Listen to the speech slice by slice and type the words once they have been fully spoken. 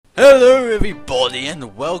Hello everybody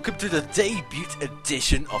and welcome to the debut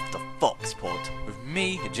edition of the FoxPod with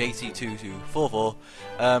me, JC2244.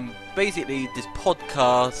 Basically this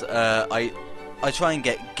podcast, I try and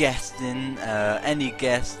get guests in, any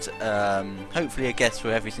guest, hopefully a guest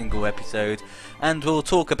for every single episode, and we'll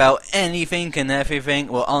talk about anything and everything.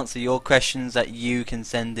 We'll answer your questions that you can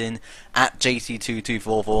send in at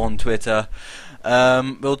JC2244 on Twitter.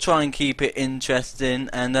 We'll try and keep it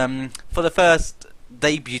interesting, and for the first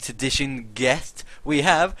debut edition guest, we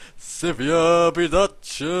have Sylvia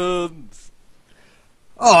Productions.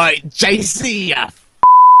 Alright, JC, you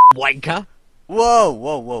wanker. Whoa.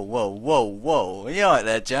 You alright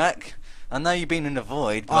there, Jack? I know you've been in the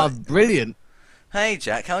void, but... Oh, brilliant. Hey,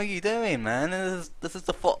 Jack, how are you doing, man? This is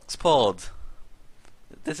the FoxPod.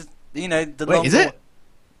 This is, you know, the Wait, is it?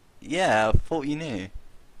 Yeah, I thought you knew.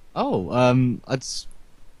 Oh,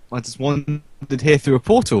 I just wandered here through a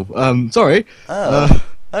portal. Sorry. Oh,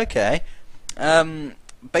 okay.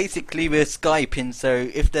 Basically we're Skyping, so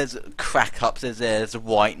if there's crack-ups, there's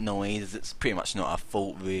white noise, it's pretty much not our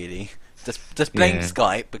fault, really. Just blame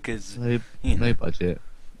Skype, because, no budget.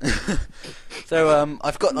 So,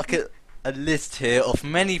 I've got like a list here of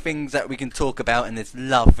many things that we can talk about in this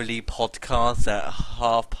lovely podcast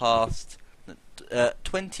at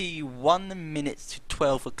 21 minutes to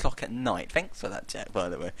 12 o'clock at night. Thanks for that, Jack, by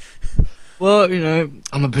the way. Well, you know,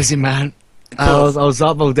 I'm a busy man. I was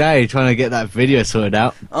up all day trying to get that video sorted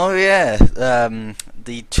out. Oh yeah,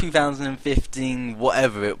 the 2015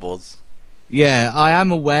 whatever it was. Yeah, I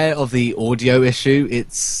am aware of the audio issue.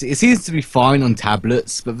 It seems to be fine on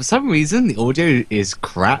tablets, but for some reason the audio is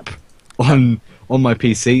crap on my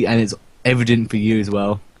PC, and it's evident for you as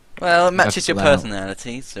well. Well, it matches your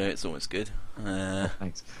personality, so it's always good.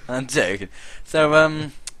 Thanks. I'm joking.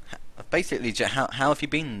 So, basically, how have you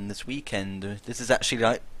been this weekend? This is actually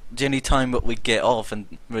like the only time that we get off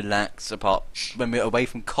and relax, apart when we're away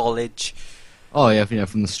from college. Oh yeah, you know,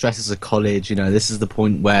 from the stresses of college, you know, this is the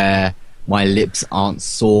point where my lips aren't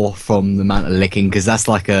sore from the amount of licking, because that's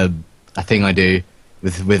like a thing I do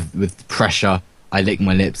with pressure. I lick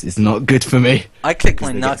my lips. It's not good for me. I click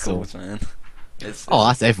my knuckles, man. Oh,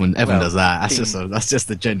 that's everyone. Everyone does that. That's just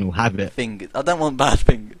a general habit. Fingers. I don't want bad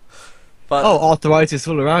fingers. But arthritis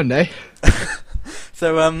all around, eh?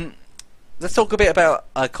 So let's talk a bit about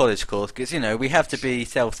our college course, because you know we have to be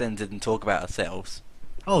self-centered and talk about ourselves.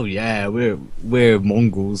 Oh yeah, we're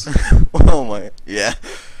mongrels. Oh my, yeah.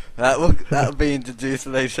 That'll be introduced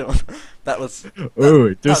later on. That was.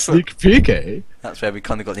 Sneak peek, eh? That's where we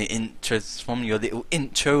kind of got the intros from. Your little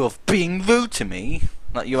intro of being rude to me,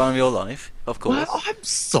 like you are in your life, of course. Well, I'm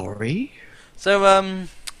sorry. So,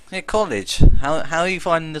 yeah, college. How are you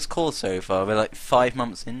finding this course so far? We're like 5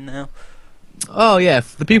 months in now. Oh yeah,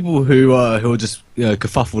 for the people who are just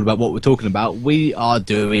kerfuffled about what we're talking about, we are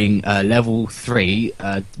doing level 3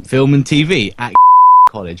 film and TV at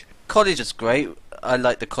college. College is great. I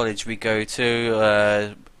like the college we go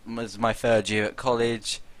to. It's my third year at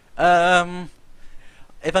college. If I'm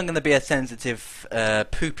going to be a sensitive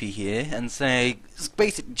poopy here and say it's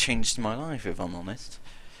basically changed my life, if I'm honest.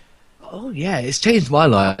 Oh yeah, it's changed my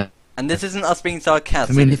life. And this isn't us being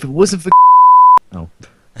sarcastic. I mean, if it wasn't for oh.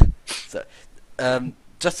 So,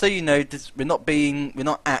 just so you know, we're not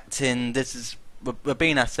acting. We're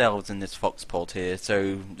being ourselves in this FoxPod here.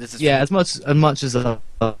 So this is as much as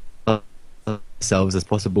ourselves as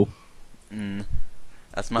possible.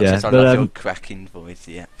 As much as I love your cracking voice,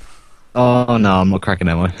 yeah. Oh no, I'm not cracking,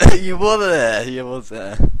 am I? You was there. Well,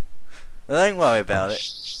 don't worry about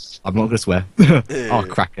it. I'm not gonna swear. Oh,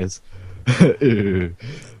 crackers.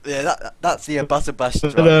 Yeah, that's the butter brush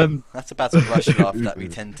laugh. That's a butter brush laugh that we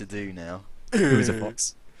tend to do now. Who's a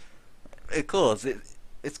fox? Of course,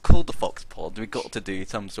 it's called the FoxPod. We got to do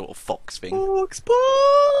some sort of fox thing.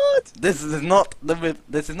 FoxPod. This is not a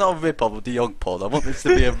rip-off of the Yog Pod. I want this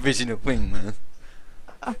to be an original thing, man.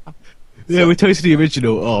 Yeah, we're totally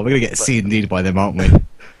original. Oh, we're gonna get C&D'd by them, aren't we?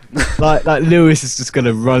 like Lewis is just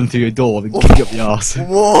gonna run through your door and kick you up your ass.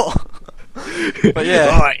 What? But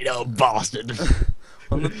yeah. Alright, you little bastard.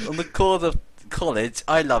 on the course of college,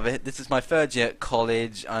 I love it. This is my third year at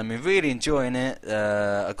college. I'm really enjoying it.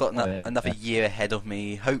 I've got another year ahead of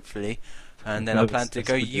me, hopefully, and then I plan to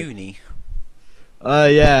go uni.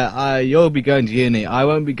 You'll be going to uni. I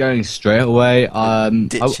won't be going straight away. I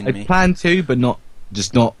plan to, but not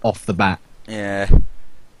off the bat. Yeah,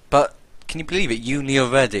 but can you believe it? Uni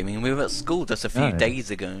already. I mean, we were at school just a few days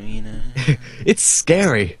ago. You know, it's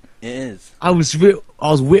scary. It is. I was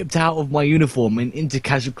whipped out of my uniform and into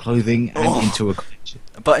casual clothing and into a college.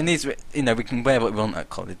 But in these, you know, we can wear what we want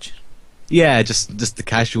at college. Yeah, just the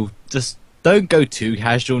casual. Just don't go too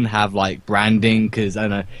casual and have like branding, because I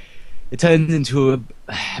don't know. it turns into a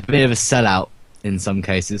bit of a sellout in some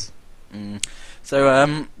cases. So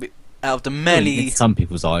out of the many, In some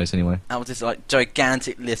people's eyes, anyway. out of this like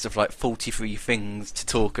gigantic list of like 43 things to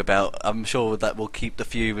talk about, I'm sure that will keep the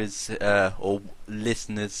viewers or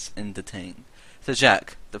listeners entertained. So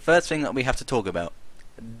Jack, the first thing that we have to talk about,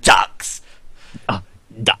 ducks.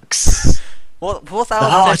 Ducks. What's The our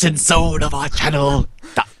heart obsession? and soul of our channel.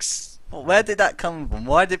 Ducks. Where did that come from?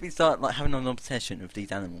 Why did we start like having an obsession with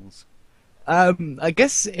these animals? I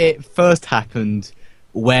guess it first happened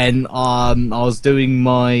when I was doing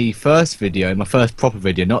my first video, my first proper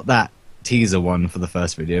video, not that teaser one for the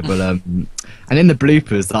first video, but and in the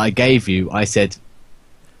bloopers that I gave you, I said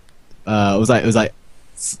it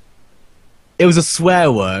was a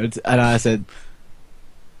swear word, and I said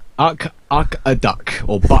uck a duck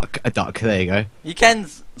or buck a duck. There you go. You can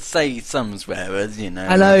say some swear words, you know.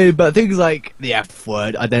 I know, but things like the F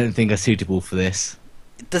word, I don't think are suitable for this.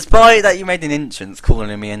 Despite that, you made an entrance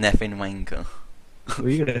calling me a effing wanker. Well,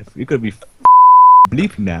 you're gonna be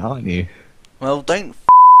bleeping now, aren't you? Well, don't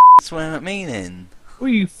swear at me then. Well,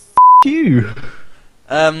 you you.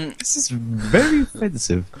 This is very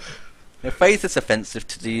offensive. Your face is offensive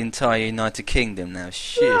to the entire United Kingdom now.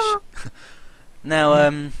 Shush.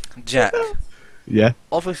 Now, Jack. Yeah.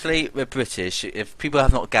 Obviously, we're British. If people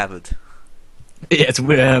have not gathered, Yes,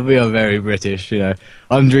 we are very British. You know,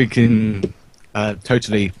 I'm drinking,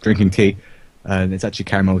 totally drinking tea, and it's actually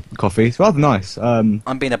caramel coffee. It's rather nice. I'm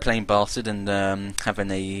being a plain bastard and having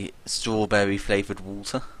a strawberry flavoured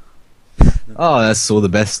water. Oh, that's all the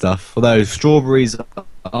best stuff. Although strawberries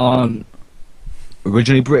aren't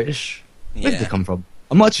originally British. Where did they Yeah, come from?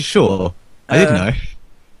 I'm not actually sure. I didn't know.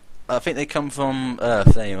 I think they come from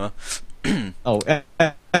Earth. There you are. Oh,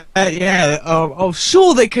 yeah. Oh,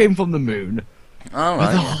 sure they came from the moon. All Where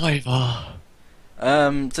the right. hive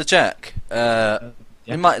are. So Jack,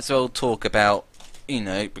 we might as well talk about, you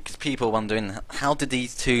know, because people are wondering how did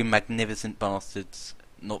these two magnificent bastards,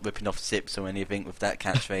 not ripping off Sips or anything with that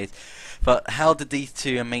catchphrase, but how did these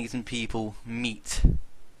two amazing people meet?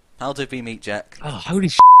 How did we meet, Jack? Oh, holy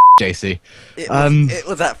JC. It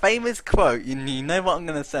was that famous quote. You know what I'm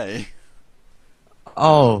gonna say.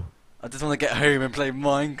 Oh, I just want to get home and play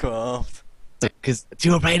Minecraft. because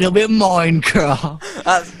you were playing a little bit of Minecraft.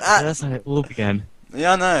 That's how it all began.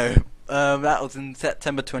 Yeah, I know. That was in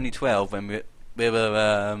September 2012 when we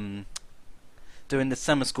were doing the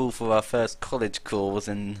summer school for our first college course,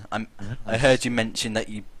 and I heard you mention that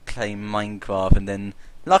you play Minecraft, and then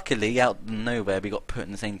luckily out of nowhere we got put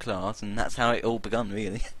in the same class, and that's how it all begun,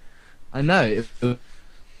 really. I know.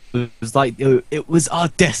 It was like it was our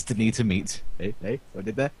destiny to meet. Hey, what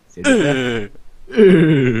did there? See what I did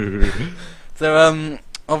there? So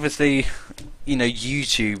obviously, you know,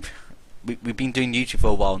 YouTube. We've been doing YouTube for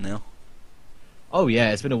a while now. Oh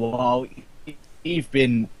yeah, it's been a while. You've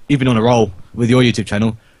been on a roll with your YouTube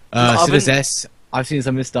channel. Since S, I've seen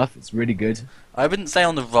some of his stuff. It's really good. I wouldn't say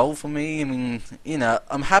on the roll for me. I mean, you know,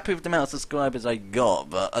 I'm happy with the amount of subscribers I got,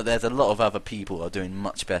 but there's a lot of other people who are doing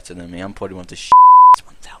much better than me. I'm probably one of the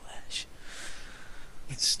ones out there.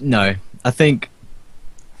 No, I think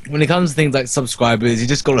when it comes to things like subscribers, you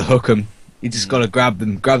just gotta hook them. You just gotta grab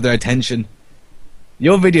them, grab their attention.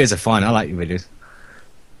 Your videos are fine. I like your videos.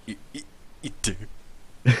 You do.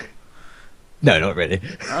 No, not really.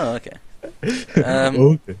 Oh, okay.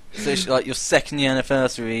 Okay. So it's like your second year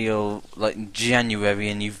anniversary, or like in January,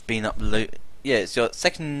 and you've been upload. Yeah, it's your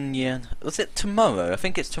second year. Was it tomorrow? I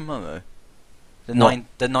think it's tomorrow. The What?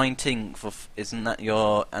 the 19th of, isn't that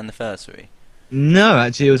your anniversary? No,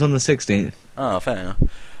 actually, it was on the 16th. Oh, fair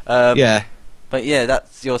enough. Yeah. But yeah,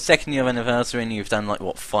 that's your second year anniversary, and you've done like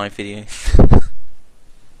what, 5 videos?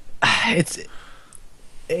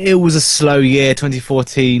 It was a slow year,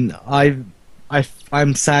 2014.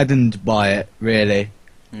 I'm saddened by it, really.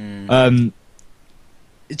 It's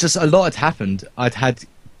just a lot had happened. I'd had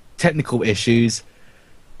technical issues,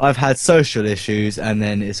 I've had social issues, and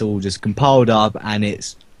then it's all just compiled up, and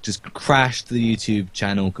it's just crashed the YouTube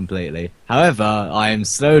channel completely. However, I am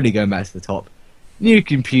slowly going back to the top. New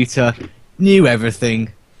computer, new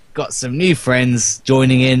everything. Got some new friends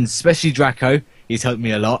joining in, especially Draco. He's helped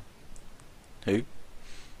me a lot. Who?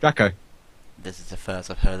 Draco. This is the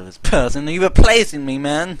first I've heard of this person. Are you replacing me,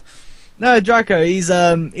 man? No, Draco. He's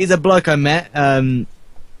a bloke I met.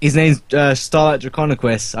 His name's Starlight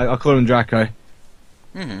Draconequist. I call him Draco.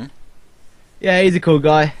 Yeah, he's a cool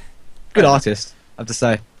guy. Good artist, I have to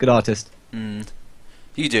say. Good artist.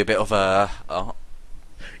 You do a bit of art.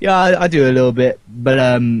 Yeah, I do a little bit, but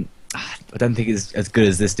I don't think it's as good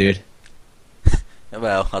as this dude.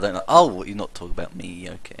 Well, I don't know. Oh, you're not talking about me,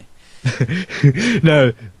 okay.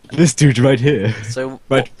 No, This dude right here, So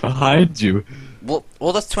right behind you. what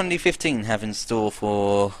does 2015 have in store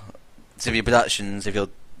for Chibi Productions? If you're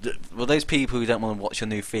well, those people who don't want to watch your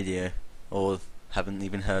new video or haven't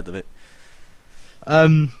even heard of it.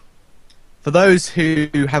 For those who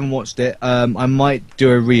haven't watched it, I might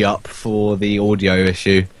do a re-up for the audio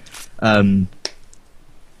issue, because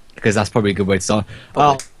that's probably a good way to start.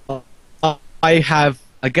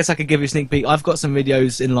 I guess I could give you a sneak peek. I've got some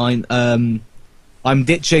videos in line. I'm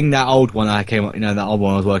ditching that old one I came up, that old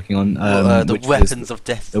one I was working on. The Weapons of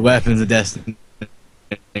Death. The Weapons of Destiny.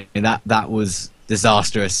 That was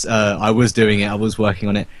disastrous. I was doing it. I was working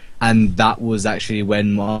on it, and that was actually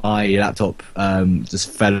when my laptop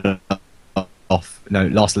just fell off. No,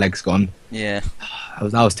 last leg's gone. Yeah.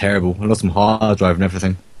 That was terrible. I lost my hard drive and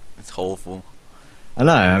everything. It's awful. I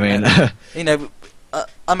know. I mean,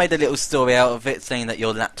 I made a little story out of it, saying that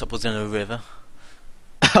your laptop was in a river.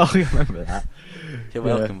 Oh, I remember that. You're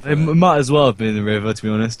welcome. It might as well have been in the river, to be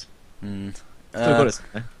honest. Mm. Still got it.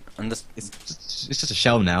 And It's just a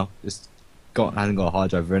shell now. Hasn't got a hard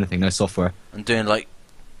drive or anything. No software. I'm doing like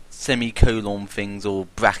semicolon things or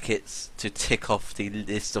brackets to tick off the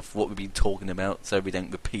list of what we've been talking about, so we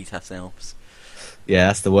don't repeat ourselves. Yeah,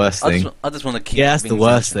 that's the worst thing. I just want to keep. Yeah, that's the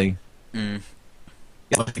worst thing. Mm.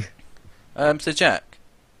 So Jack,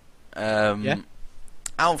 yeah?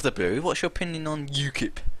 out of the blue, what's your opinion on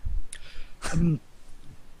UKIP?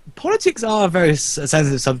 Politics are a very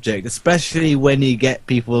sensitive subject, especially when you get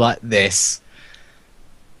people like this.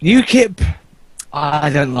 UKIP, I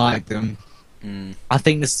don't like them. Mm. I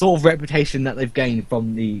think the sort of reputation that they've gained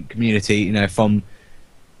from the community,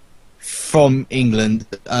 from England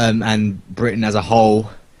and Britain as a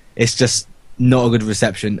whole, it's just not a good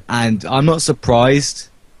reception. And I'm not surprised,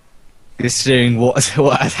 considering what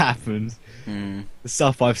has happened. Mm. The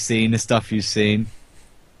stuff I've seen, the stuff you've seen.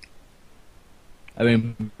 I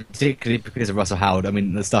mean, particularly because of Russell Howard. I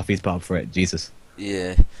mean, the stuff he's put up for it, Jesus.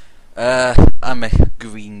 Yeah. I'm a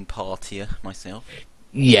Green Partier myself.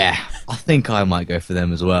 Yeah, I think I might go for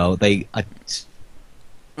them as well. We're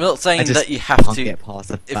not saying that you have can't to get past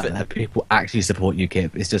the fact that people actually support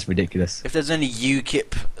UKIP. It's just ridiculous. If there's any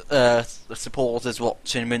UKIP supporters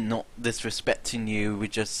watching, we're not disrespecting you. We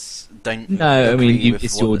just don't. No, I mean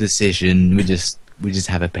it's your the... decision. We just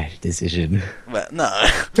have a better decision. Well, no.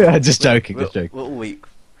 Just joking. Just joking. We're all weak.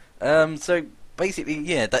 So basically,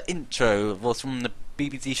 yeah, that intro was from the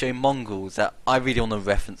BBC show Mongols that I really want to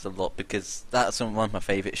reference a lot because that's one of my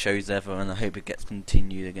favourite shows ever, and I hope it gets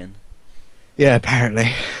continued again. Yeah,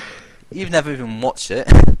 apparently. You've never even watched it.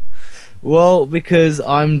 Well, because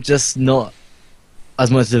I'm just not as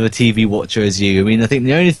much of a TV watcher as you. I mean, I think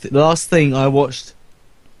the last thing I watched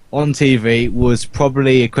on TV was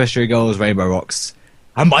probably Equestria Girls Rainbow Rocks.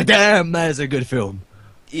 And by damn, that is a good film.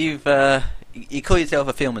 You call yourself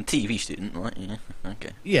a film and TV student, right? Yeah. Okay.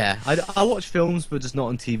 Yeah, I watch films, but just not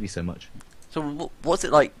on TV so much. So, what's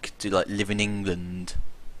it like to live in England?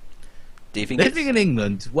 Do you think living in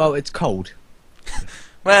England? Well, it's cold.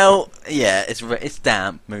 Well, yeah, it's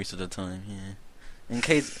damp most of the time. Yeah. In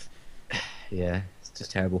case. Yeah, it's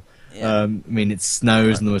just terrible. Yeah. I mean, it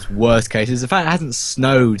snows in the most worst cases. In fact, it hasn't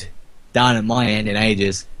snowed down at my end in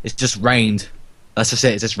ages. It's just rained. That's just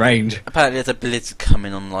it. It's just rained. Apparently, there's a blizzard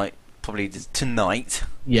coming on, probably tonight.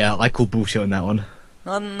 Yeah, I call bullshit on that one.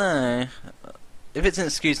 I don't know. If it's an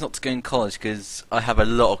excuse not to go in college, because I have a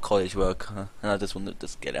lot of college work, and I just want to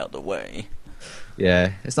just get out of the way.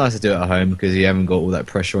 Yeah, it's nice to do it at home because you haven't got all that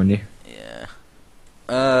pressure on you. Yeah.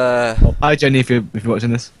 Hi Jenny, if you're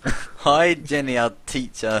watching this. Hi Jenny, our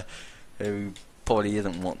teacher, who probably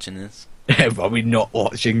isn't watching this. Probably not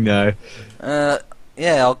watching, no. Yeah,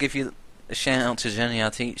 I'll give you a shout out to Jenny,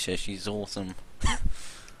 our teacher. She's awesome.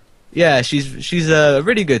 Yeah, she's a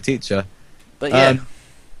really good teacher. But yeah,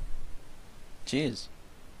 cheers.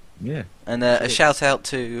 Yeah. And a shout out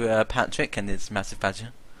to Patrick and his massive badger.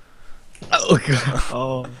 Oh god.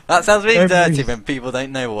 Oh. That sounds really dirty when people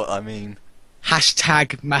don't know what I mean.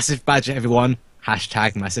 Hashtag massive badger, everyone.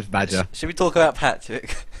 Hashtag massive badger. Should we talk about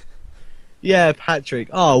Patrick? Yeah, Patrick.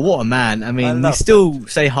 Oh, what a man. I mean, we still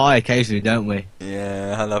say hi occasionally, don't we?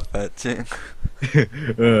 Yeah, I love Patrick.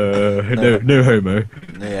 No homo.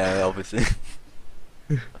 Yeah, obviously.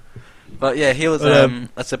 But yeah, he was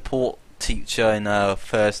a support teacher in our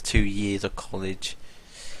first 2 years of college.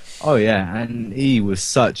 Oh yeah, and he was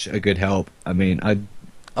such a good help. I mean, I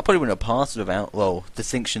probably wouldn't have passed without,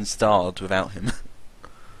 distinction starred without him.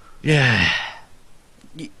 Yeah.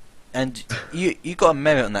 And you got a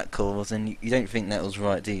merit on that course, and you don't think that was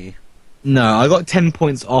right, do you? No, I got 10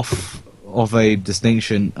 points off of a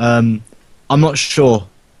distinction. I'm not sure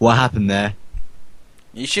what happened there.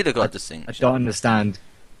 You should have got a distinction. I don't understand.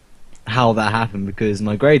 how that happened because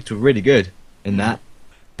my grades were really good in that.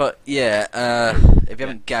 But yeah, if you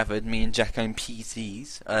haven't gathered, me and Jack own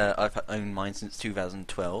PCs. I've owned mine since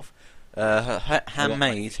 2012.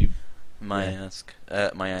 Handmade. My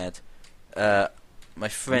ad. My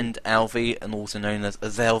friend Alfie, and also known as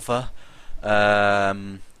Azelva,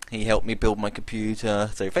 he helped me build my computer.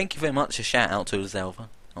 So thank you very much. A shout out to Azelva.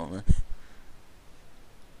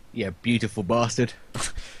 Yeah, beautiful bastard.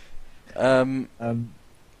 Um,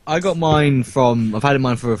 I got mine from. I've had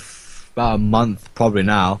mine for about a month, probably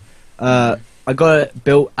now. I got it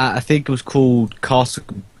built at. I think it was called Castle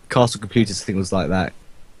Computers. I think it was like that.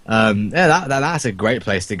 Yeah, that's a great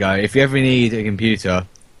place to go if you ever need a computer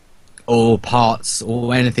or parts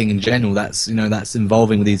or anything in general. That's that's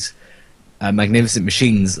involving with these magnificent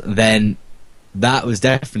machines. Then that was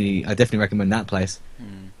definitely. I definitely recommend that place.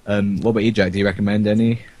 What about you, Jack? Do you recommend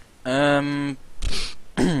any? Not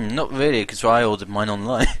really, because I ordered mine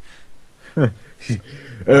online.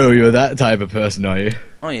 Oh, you're that type of person, are you?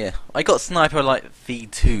 Oh yeah, I got Sniper Elite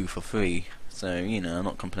V2 for free, so I'm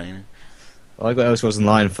not complaining. Well, I got Elseworlds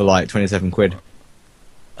Online for like 27 quid.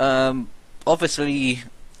 Obviously,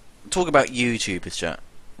 talk about YouTubers, chat.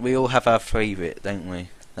 We all have our favourite, don't we?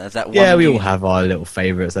 There's that one. Yeah, we all have our little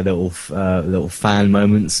favourites, our little fan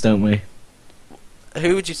moments, don't we?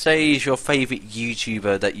 Who would you say is your favourite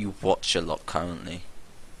YouTuber that you watch a lot currently?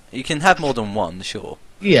 You can have more than one, sure.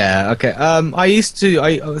 Yeah, okay.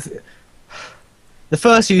 The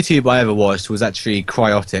first YouTuber I ever watched was actually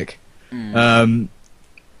Cryotic.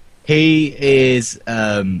 He is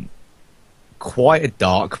quite a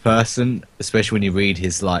dark person, especially when you read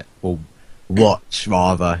his watch his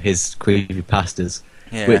creepypastas,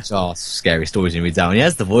 which are scary stories you read down. He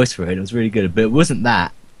has the voice for it. It was really good, but it wasn't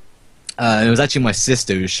that. It was actually my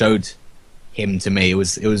sister who showed him to me. It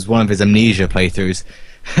was one of his Amnesia playthroughs,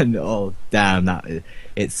 and oh damn,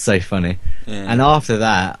 it's so funny. Yeah. And after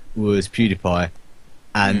that was PewDiePie,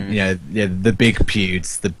 and the big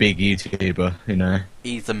Pewds, the big YouTuber.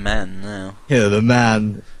 He's the man now. Yeah, the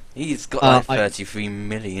man. He's got 33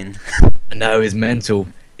 million. I know, he's mental.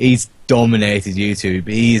 He's dominated YouTube.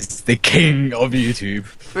 He's the king of YouTube.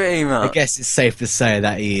 Pretty much. I guess it's safe to say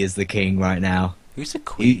that he is the king right now. Who's the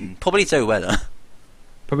queen? Probably Zoella.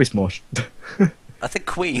 Probably Smosh. I think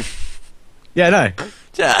queen. Yeah, no.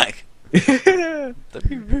 Jack. Don't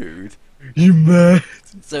be rude. You mad?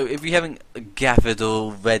 So, if you haven't gathered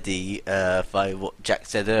already by what Jack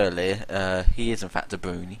said earlier, he is in fact a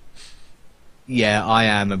brony. Yeah, I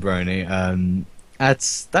am a brony.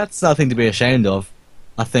 That's nothing to be ashamed of.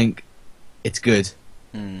 I think it's good.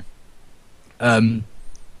 I mean,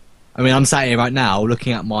 I'm sat here right now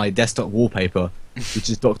looking at my desktop wallpaper, which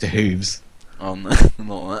is Doctor Who's. Oh no,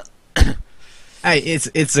 not that. Hey,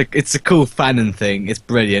 it's a cool fanon thing. It's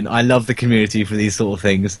brilliant. I love the community for these sort of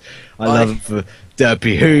things. I love it for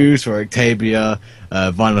Derpy Who's, for Octavia,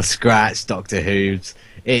 Vinyl Scratch, Doctor Who's.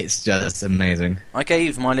 It's just amazing. I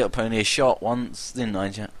gave My Little Pony a shot once, didn't I,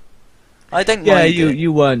 Jack? I don't mind it. Yeah,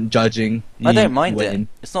 you weren't judging. I don't mind it.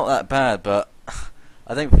 It's not that bad, but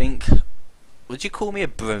I don't think... Would you call me a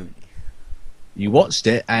brony? You watched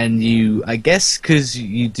it, and I guess, because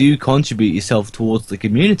you do contribute yourself towards the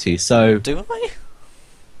community, so... Do I?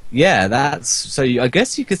 Yeah, I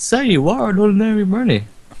guess you could say you are an ordinary brony.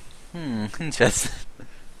 Interesting.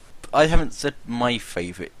 I haven't said my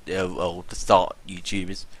favourite, to start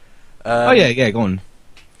YouTubers. Yeah, go on.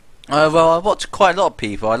 Well, I watch quite a lot of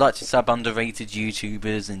people. I like to sub underrated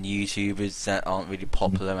YouTubers and YouTubers that aren't really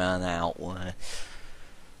popular around out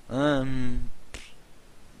there.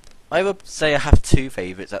 I would say I have two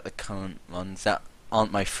favourites at the current ones that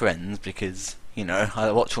aren't my friends because,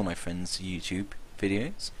 I watch all my friends' YouTube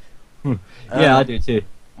videos. Yeah, I do too.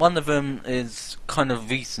 One of them is kind of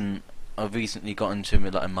recent. I recently got into him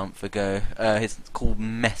like a month ago. It's called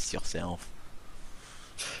Mess Yourself.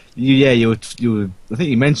 You were. I think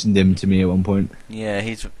you mentioned him to me at one point. Yeah,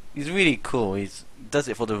 he's really cool. He does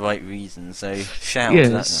it for the right reasons. So shout out to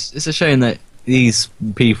that. It's a shame that these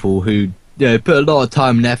people who put a lot of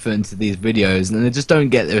time and effort into these videos and they just don't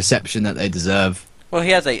get the reception that they deserve. Well, he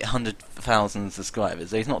has 800,000 subscribers,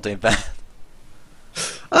 so he's not doing bad.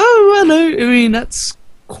 Oh, well, no. I mean, that's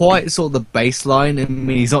quite sort of the baseline. I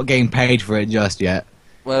mean, he's not getting paid for it just yet.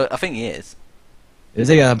 Well, I think he is. Is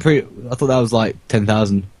he? I thought that was like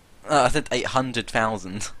 10,000. I said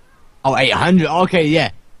 800,000. Oh, 800. Okay,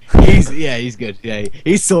 yeah. He's good. Yeah,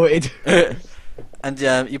 he's sorted. And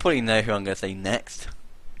you probably know who I'm going to say next.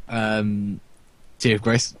 Tear of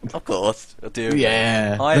Grace. Of course, I do.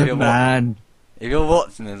 Yeah, hi, if man. If you're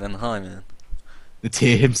watching this, then hi, man. The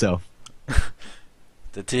Tear himself.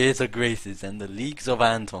 The Tears of Graces and the Leagues of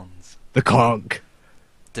Antons. The Conk.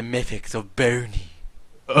 the mythics of Boney.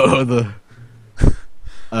 Oh, the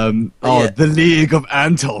yeah. the League of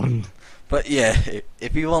Anton. But yeah,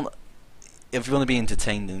 if you want to be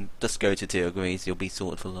entertained, then just go to Tier Grace. You'll be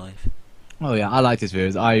sorted for life. Oh yeah, I liked his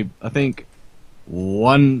videos. I think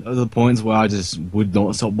one of the points where I just would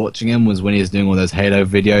not stop watching him was when he was doing all those Halo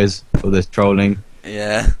videos, all this trolling.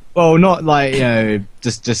 Yeah. Well, not like, you know,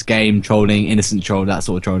 just game trolling, innocent troll, that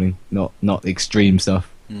sort of trolling, not the extreme stuff.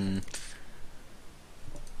 I'm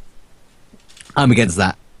against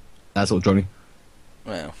that sort of trolling.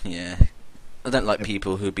 Well, yeah. I don't like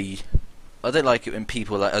people I don't like it when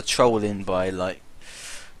people like are trolling by like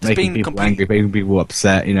just Making being people angry, making people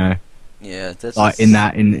upset, you know. Yeah, that's Like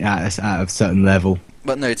at a certain level.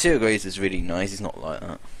 But no, Tier Grace is really nice. He's not like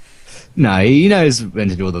that. No, he knows when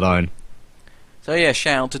to draw the line. So yeah,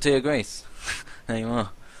 shout out to Tier Grace. There you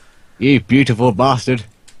are. You beautiful bastard.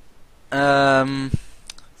 So,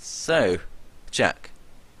 Jack.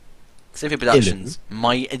 Pacific Productions,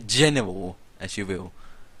 my general, as you will.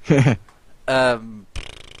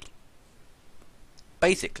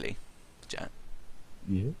 Basically, Jack.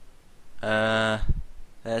 Yeah.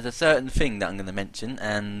 There's a certain thing that I'm going to mention,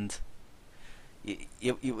 and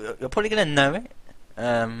you're probably going to know it.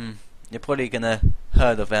 You're probably going to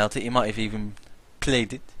heard about it. You might have even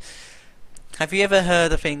played it. Have you ever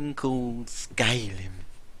heard a thing called Skyrim?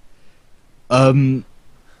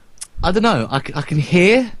 I don't know. I can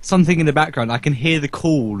hear something in the background. I can hear the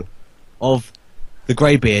call of the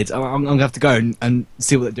Greybeards. I'm going to have to go and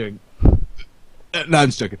see what they're doing. No, I'm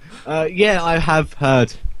just joking. Yeah, I have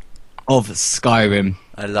heard of Skyrim.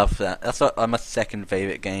 I love that. That's my second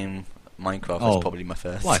favourite game. Minecraft was probably my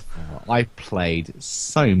first. Why? I played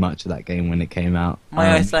so much of that game when it came out.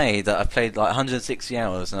 May I say that I've played like 160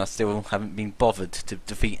 hours and I still haven't been bothered to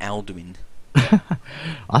defeat Alduin.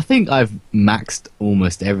 I think I've maxed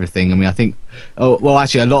almost everything. I mean, I think... Oh, well,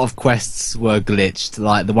 actually, a lot of quests were glitched.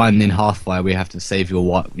 Like the one in Hearthfire, where you have to save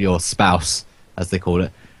your spouse, as they call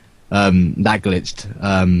it. That glitched.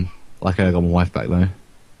 Like I got my wife back, though.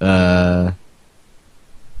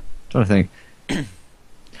 Trying to think.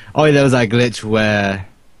 Oh, yeah, there was that glitch where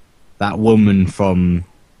that woman from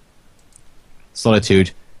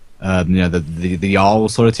Solitude, you know, the Jarl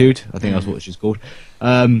Solitude, I think that's what she's called.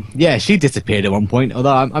 Yeah, she disappeared at one point,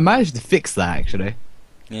 although I managed to fix that, actually.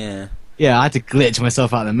 Yeah. Yeah, I had to glitch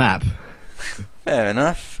myself out of the map. Fair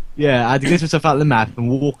enough. Yeah, I had to glitch myself out of the map and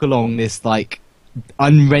walk along this, like,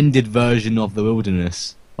 unrendered version of the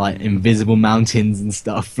wilderness. Like, invisible mountains and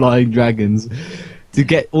stuff, flying dragons. To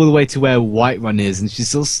get all the way to where Whiterun is, and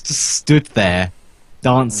she's just stood there,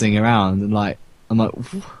 dancing around, and like, I'm like,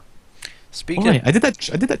 why? I did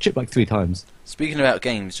that trip like 3 times. Speaking about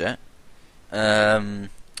games, Jack, you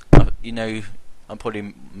know, I'm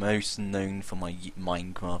probably most known for my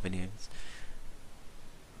Minecraft videos.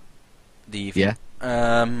 Yeah.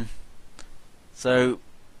 So,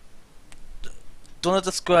 do you want to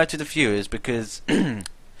describe to the viewers, because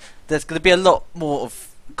there's going to be a lot more of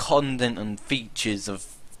content and features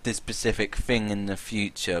of this specific thing in the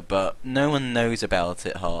future, but no one knows about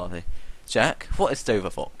it hardly. Jack, what is Dover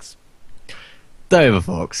Fox? Dover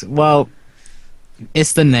Fox. Well,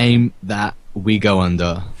 it's the name that we go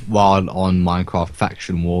under while on Minecraft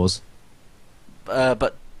Faction Wars.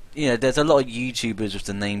 But you know, there's a lot of YouTubers with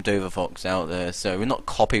the name Dover Fox out there, so we're not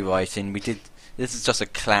copywriting. This is just a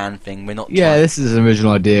clan thing. We're not. Yeah, this is an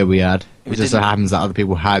original idea we had. It just so happens that other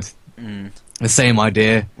people had the same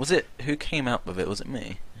idea. Was it who came up with it? Was it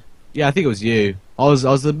me? Yeah, I think it was you. I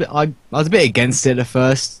was a bit against it at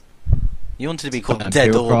first. You wanted to be called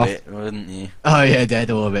Dead Orbit, wouldn't you? Oh yeah, Dead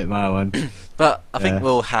Orbit, my one. But I think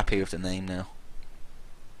we're all happy with the name now.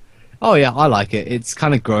 Oh yeah, I like it. It's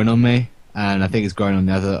kind of grown on me, and I think it's grown on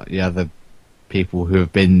the other people who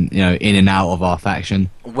have been, you know, in and out of our faction.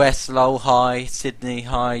 Westlow, hi. Sydney,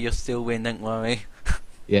 hi. You're still in, don't worry.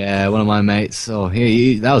 Yeah, one of my mates. Oh,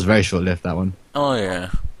 that was very short-lived, that one. Oh yeah,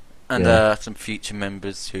 and some future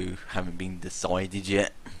members who haven't been decided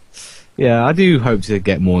yet. Yeah, I do hope to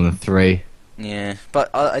get more than 3. Yeah,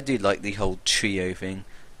 but I do like the whole trio thing,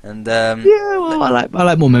 and yeah, well, I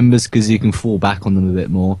like more members because you can fall back on them a bit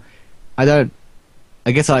more. I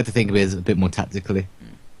guess I like to think of it as a bit more tactically.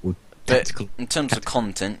 But in terms of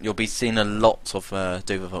content, you'll be seeing a lot of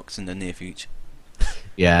Dover Fox in the near future.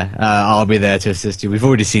 Yeah, I'll be there to assist you. We've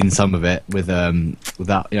already seen some of it with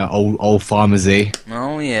that, you know, old Farmer Z.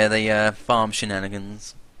 Oh yeah, the farm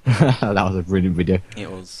shenanigans. That was a brilliant video.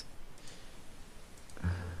 It was.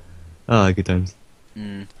 Oh, good times.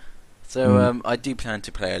 So I do plan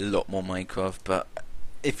to play a lot more Minecraft, but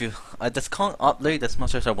I just can't upload as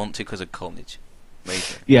much as I want to because of college.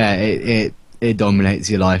 Basically. Yeah, it dominates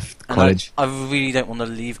your life. And College. I really don't want to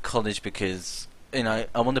leave college because, you know,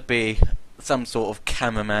 I want to be some sort of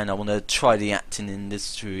cameraman. I want to try the acting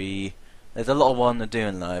industry. There's a lot I want to do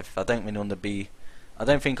in life. I don't really want to be. I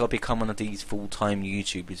don't think I'll become one of these full-time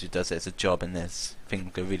YouTubers who does it as a job in this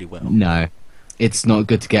thing go really well. No, it's not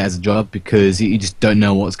good to get as a job because you just don't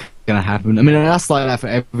know what's going to happen. I mean, that's like that for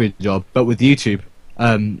every job, but with YouTube,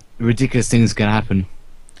 ridiculous things can happen.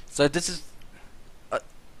 So this is.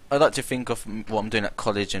 I like to think of what I'm doing at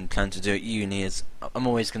college and plan to do at uni is I'm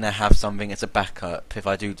always going to have something as a backup if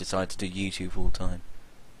I do decide to do YouTube full time.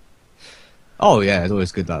 Oh yeah, it's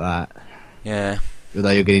always good like that. Yeah. Although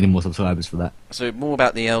you're getting more subscribers for that. So more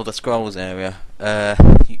about the Elder Scrolls area.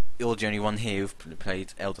 You're the only one here who've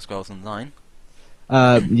played Elder Scrolls Online.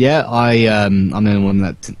 Yeah, I'm the only one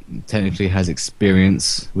that technically has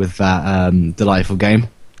experience with that delightful game.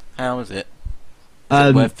 How is it? Is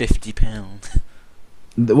it worth £50?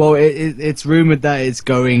 Well, it's rumoured that it's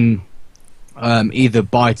going either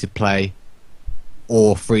buy to play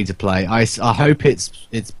or free to play. I hope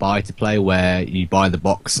it's buy to play, where you buy the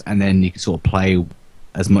box and then you can sort of play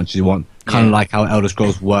as much as you want, kind of like how Elder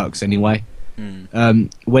Scrolls works anyway.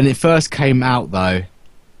 When it first came out, though,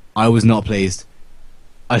 I was not pleased.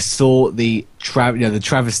 I saw the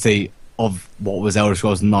travesty of what was Elder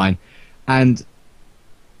Scrolls 9, and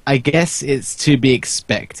I guess it's to be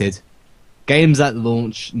expected. Games at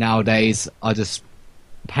launch nowadays are just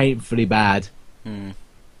painfully bad. I'm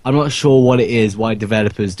not sure what it is, why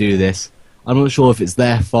developers do this. I'm not sure if it's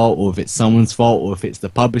their fault, or if it's someone's fault, or if it's the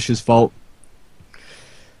publisher's fault.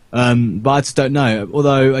 But I just don't know.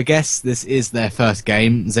 Although I guess this is their first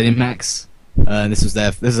game, ZeniMax. This is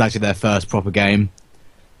actually their first proper game.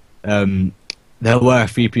 There were a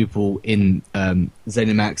few people in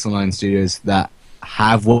ZeniMax Online Studios that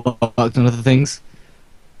have worked on other things.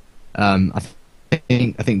 I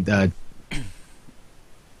think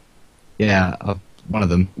one of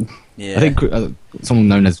them. Yeah. I think someone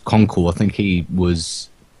known as Concours. I think he's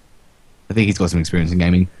got some experience in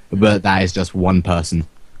gaming, but that is just one person.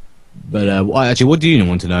 But actually, what do you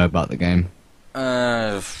want to know about the game?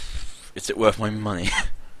 Is it worth my money?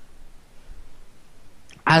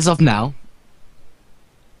 As of now,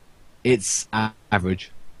 it's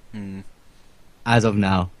average. As of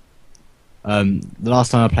now. The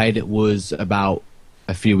last time I played it was about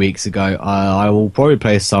a few weeks ago. I will probably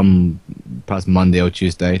play some, perhaps Monday or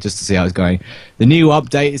Tuesday, just to see how it's going. The new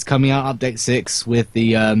update is coming out, update 6, with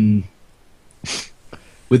the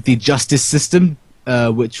justice system,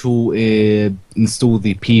 which will install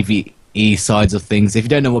the PvE sides of things. If you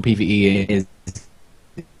don't know what PvE is,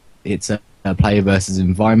 it's a player versus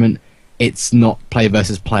environment. It's not player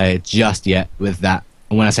versus player just yet with that.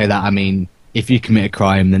 And when I say that, I mean if you commit a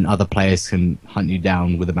crime, then other players can hunt you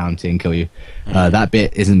down with a bounty and kill you. That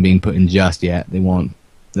bit isn't being put in just yet. They want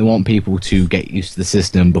people to get used to the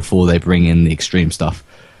system before they bring in the extreme stuff.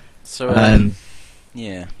 So,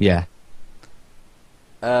 yeah.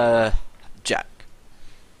 Jack.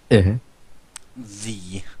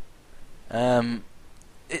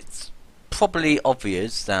 It's probably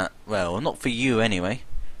obvious that, well, not for you anyway,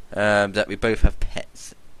 that we both have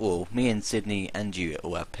pets. Well, me and Sydney and you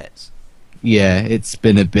all have pets. Yeah, it's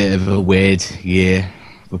been a bit of a weird year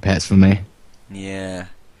for pets for me. Yeah.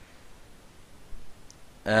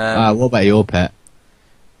 What about your pet?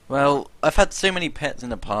 Well, I've had so many pets in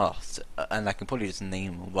the past, and I can probably just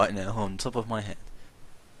name them right now on top of my head.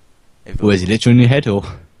 Was he literally on your head, or?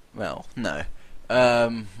 Well, no.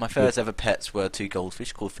 My first ever pets were 2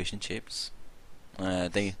 goldfish called Fish and Chips.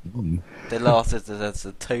 They lasted as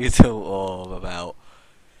a total of about...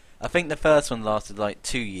 I think the first one lasted like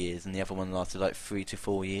 2 years, and the other one lasted like 3 to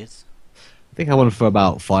 4 years. I think I won for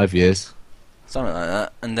about 5 years. Something like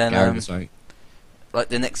that. And then, like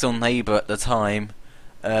the next door neighbour at the time,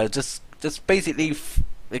 just basically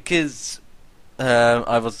because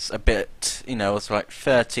I was a bit, I was like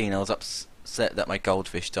 13. I was upset that my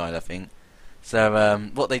goldfish died, I think.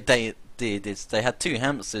 So what they did is they had 2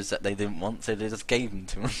 hamsters that they didn't want, so they just gave them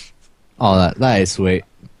to them. Oh, that is sweet.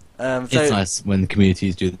 It's nice when the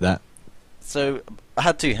communities do that. So I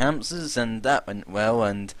had 2 hamsters, and that went well,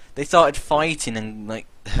 and they started fighting and like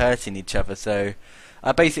hurting each other. So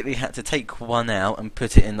I basically had to take one out and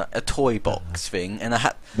put it in like, a toy box thing, and I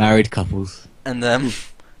had married couples. And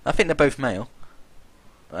I think they're both male.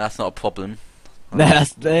 That's not a problem.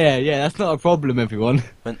 That's not a problem, everyone.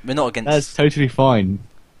 We're not against. That's totally fine.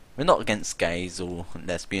 We're not against gays or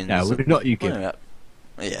lesbians. No, we're not. You can.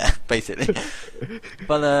 Yeah, basically.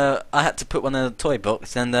 But I had to put one in a toy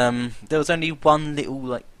box, and there was only one little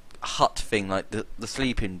like hut thing, like the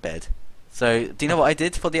sleeping bed. So do you know what I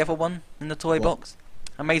did for the other one in the toy box?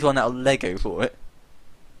 I made one out of Lego for it.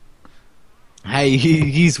 Hey,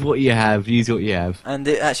 use what you have. Use what you have. And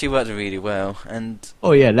it actually worked really well. And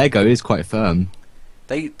Oh yeah, Lego is quite firm.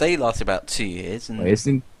 they last about 2 years. And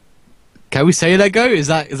Wait, can we say Lego? Is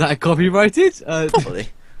that copyrighted? probably.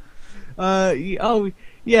 Oh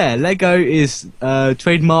yeah, Lego is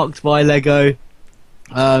trademarked by Lego.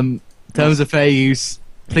 Terms of fair use.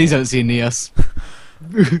 Please don't see us.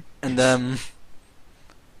 And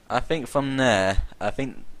I think from there, I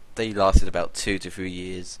think they lasted about 2 to 3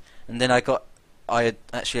 years. And then I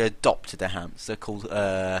actually adopted a hamster called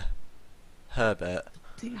Herbert. A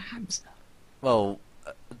hamster. Well,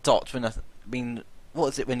 adopt when I mean, what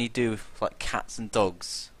is it when you do with, like, cats and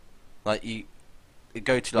dogs? Like you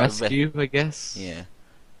go to like Rescue, I guess. Yeah.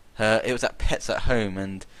 It was at Pets at Home,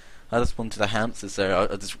 and I just wanted a hamster, so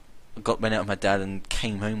I just went out with my dad and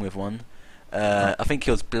came home with one. I think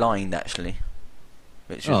he was blind actually,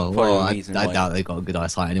 which was probably the reason why. I doubt they got a good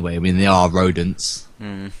eyesight anyway. I mean, they are rodents.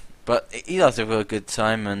 But he has a real good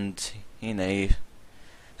time, and you know,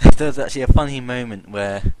 there was actually a funny moment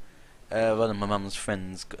where one of my mum's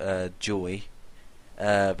friends, Joy,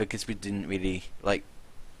 because we didn't really like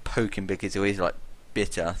poke him because he always like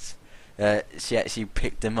bit us. She actually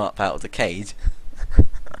picked him up out of the cage,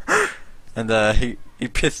 and he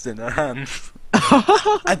pissed in her hands,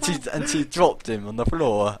 and she dropped him on the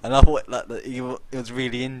floor. And I thought that he was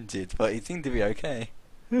really injured, but he seemed to be okay.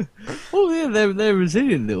 Oh yeah, they're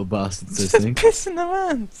resilient little bastards. Just piss in their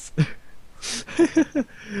hands.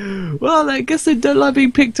 Well, I guess they don't like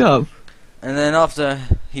being picked up. And then after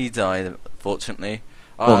he died, unfortunately,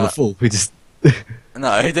 The fall, we just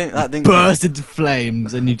no, that didn't burst into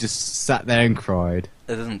flames, and you just sat there and cried.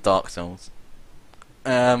 It isn't Dark Souls.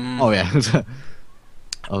 Oh yeah.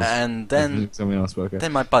 And then something else spoke.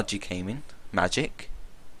 Then my budgie came in, Magic.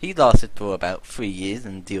 He lasted for about 3 years,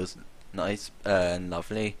 and he was nice and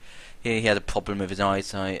lovely. He had a problem with his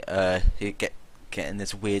eyesight. He'd getting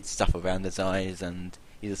this weird stuff around his eyes, and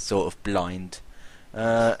he was sort of blind.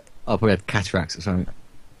 Probably had cataracts or something.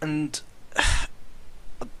 And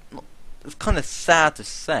it's kind of sad to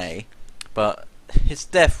say, but his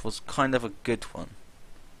death was kind of a good one,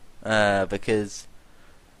 because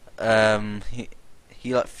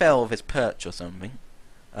he like fell off his perch or something.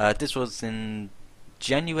 This was in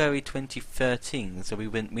January 2013, so we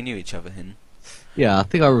knew each other then. Yeah, I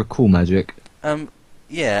think I recall Magic.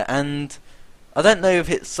 Yeah, and I don't know if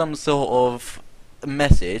it's some sort of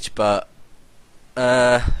message, but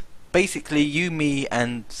basically you, me,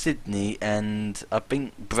 and Sydney, and I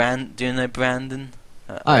think do you know Brandon?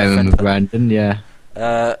 I remember Brandon, yeah.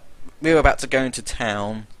 We were about to go into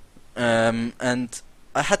town, and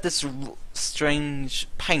I had this strange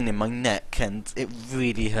pain in my neck, and it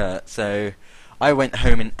really hurt, so I went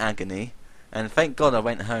home in agony, and thank God I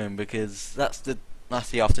went home, because that's the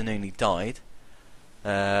afternoon he died.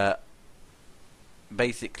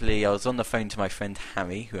 Basically, I was on the phone to my friend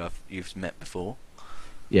Harry, who you've met before.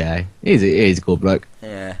 Yeah, he's a cool bloke.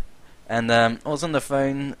 Yeah, and I was on the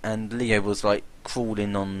phone, and Leo was like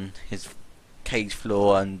crawling on his cage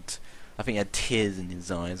floor, and I think he had tears in his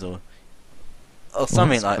eyes, or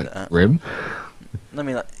something like that. Grim. I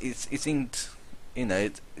mean, like, it seemed, you know,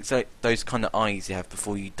 it's like those kind of eyes you have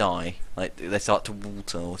before you die, like they start to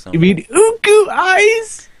water or something. You mean Ugu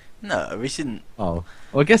eyes? No, we shouldn't. Oh,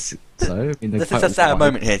 well, I guess so. I mean, this is a sad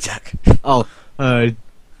moment here, Jack. Oh,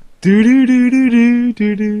 do do do do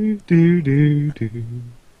do do do do do.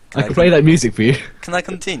 I can play that music for you. Can I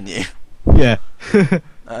continue? Yeah.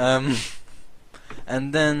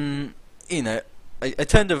 And then, you know, I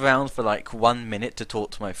turned around for like 1 minute to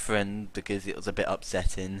talk to my friend because it was a bit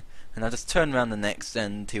upsetting, and I just turned around the next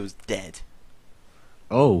and he was dead.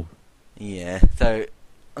 Oh. Yeah, so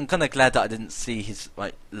I'm kind of glad that I didn't see his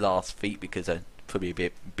like last feet, because I'd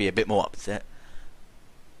probably be a bit more upset.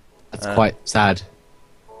 That's quite sad.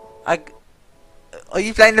 Are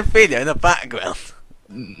you playing the video in the background?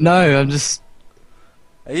 No, I'm just...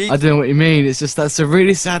 I don't know what you mean. It's just that's a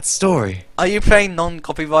really sad story. Are you playing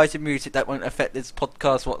non-copyrighted music that won't affect this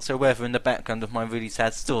podcast whatsoever in the background of my really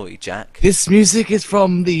sad story, Jack? This music is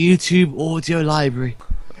from the YouTube audio library,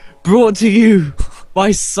 brought to you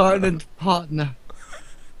by Silent Partner.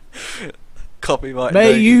 Copyright.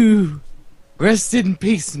 May you rest in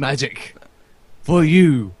peace, Magic. For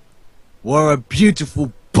you were a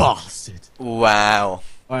beautiful bastard. Wow.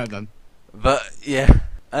 I am done. But yeah,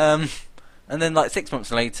 and then like 6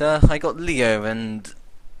 months later, I got Leo, and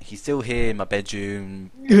he's still here in my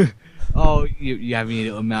bedroom. Oh, you having a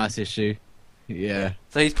little mouse issue? Yeah.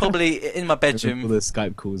 So he's probably in my bedroom. All the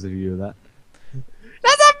Skype calls of you of that.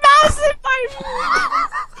 There's a mouse in my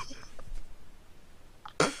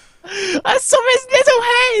I saw his little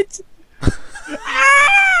head.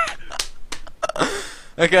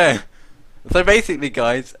 Okay, so basically,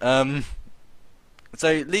 guys, so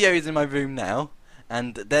Leo is in my room now,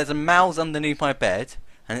 and there's a mouse underneath my bed,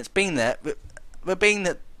 and it's been there, but being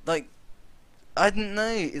that, like, I don't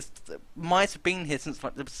know, it might have been here since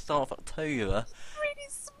like the start of October. Really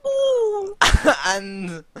small.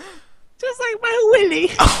 And Just like my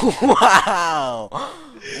willy. wow,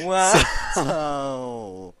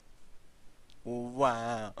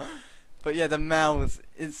 wow. But yeah, the mouse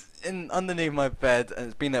is underneath my bed, and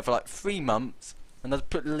it's been there for like 3 months. And I've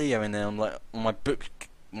put Leo in there on my book,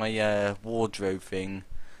 my wardrobe thing,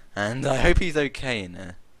 and I hope he's okay in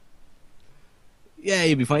there. Yeah,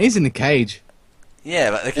 he'll be fine. He's in the cage.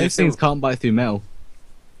 Yeah, but Those things can't bite through metal.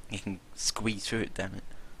 You can squeeze through it, damn it.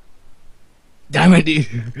 Damn it, you.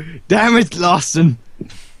 Damn it, Larson.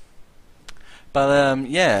 But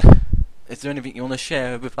yeah. Is there anything you want to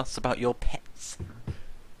share with us about your pets?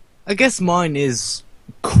 I guess mine is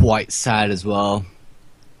quite sad as well.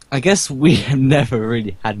 I guess we have never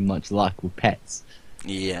really had much luck with pets.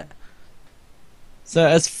 Yeah. So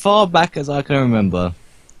as far back as I can remember,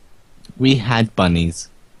 we had bunnies.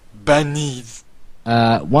 Bunnies.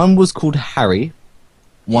 One was called Harry.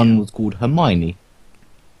 One was called Hermione.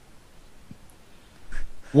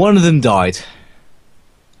 One of them died.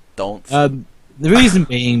 Don't. The reason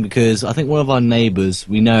being because I think one of our neighbours,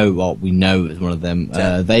 we know it was one of them,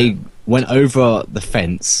 they went over the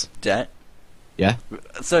fence. Jack? Yeah?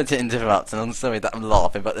 Sorry to interrupt, and I'm sorry that I'm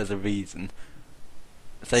laughing, but there's a reason.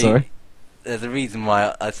 So Sorry? There's a reason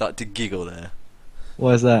why I started to giggle there.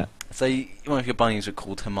 Why is that? So one of your bunnies were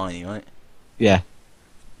called Hermione, right? Yeah.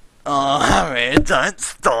 Oh, Harry, don't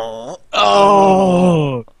stop!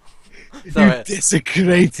 Oh! Sorry. You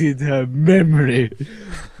desecrated her memory.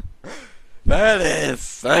 That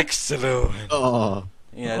is excellent. Oh.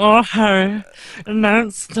 Yeah. Oh, Harry,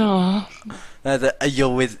 don't stop. There's a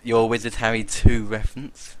your Wizard Harry 2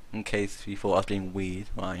 reference, in case you thought I was being weird.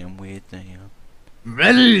 Well, I am weird now.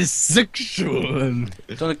 Very sexual. Do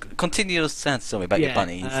you want to continue your sad story about your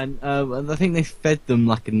bunnies? And I think they fed them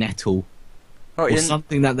like a nettle Oh, or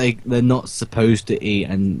something that they're not supposed to eat.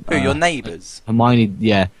 And who, your neighbours?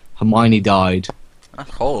 Hermione died.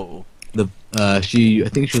 That's horrible. I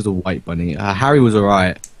think she was a white bunny. Harry was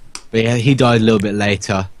alright, but yeah, he died a little bit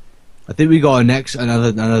later. I think we got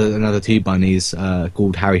another 2 bunnies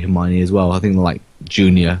called Harry Hermione as well. I think they're like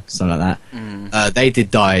junior, something like that. They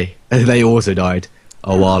did die. They also died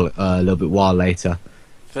a little bit while later.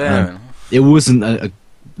 Fair enough. It wasn't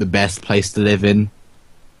the best place to live in.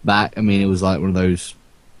 I mean, it was like one of those.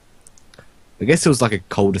 I guess it was like a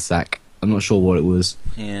cul-de-sac. I'm not sure what it was.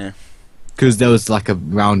 Yeah. Because there was like a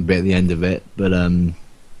round bit at the end of it, but I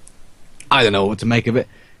don't know what to make of it.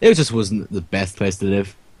 It just wasn't the best place to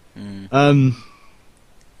live. After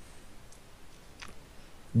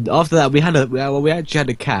that, we actually had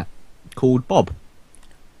a cat called Bob.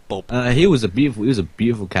 He was a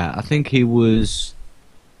beautiful cat. I think he was.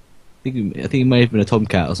 I think he may have been a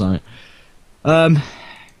tomcat or something.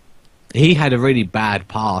 He had a really bad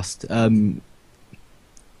past.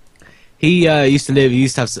 He used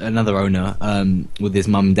to have another owner with his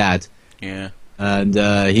mum and dad. Yeah. And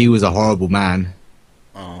he was a horrible man.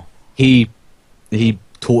 Oh. He pretty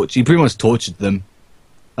much tortured them.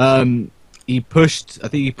 I think he pushed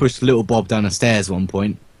little Bob down the stairs at one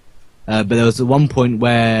point. But there was one point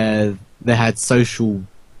where they had social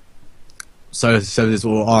services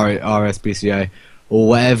or RSPCA or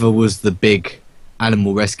whatever was the big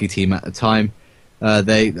animal rescue team at the time. I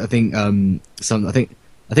think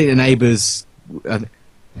the neighbours. I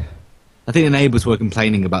think the neighbours were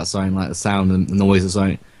complaining about something like the sound and the noise or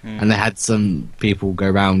something, and they had some people go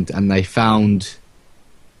around and they found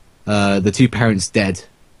the 2 parents dead.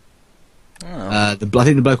 Oh. I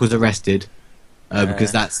think the bloke was arrested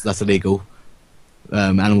because that's illegal.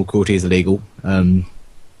 Animal cruelty is illegal, and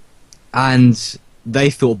they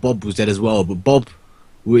thought Bob was dead as well. But Bob,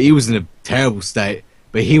 he was in a terrible state.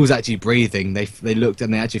 But he was actually breathing. They looked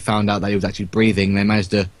and they actually found out that he was actually breathing. They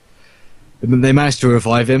managed to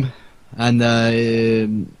revive him, and I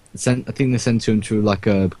think they sent him to like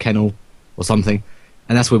a kennel or something,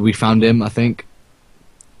 and that's where we found him, I think.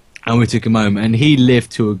 And we took him home, and he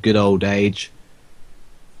lived to a good old age,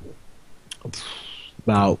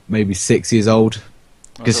 about maybe 6 years old,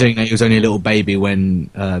 considering that he was only a little baby when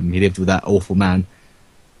he lived with that awful man.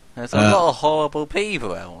 There's a lot of horrible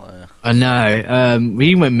people out there. I know.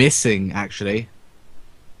 We went missing actually.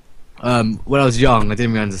 When I was young, I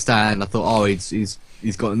didn't really understand. I thought, oh, he's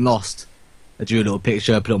gotten lost. I drew a little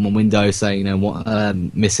picture, put it on my window, saying, what,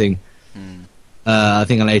 missing. I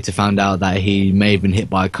think I later found out that he may have been hit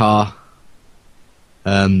by a car.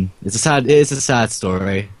 It's a sad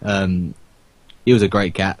story. He was a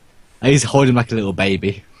great cat. I used to hold him like a little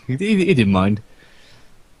baby. He didn't mind.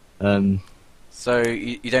 So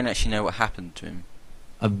you don't actually know what happened to him?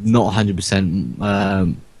 I'm not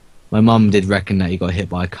 100%. My mum did reckon that he got hit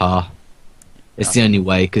by a car. It's the only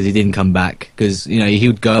way, because he didn't come back. Because, you know, he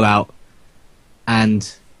would go out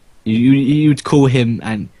and you would call him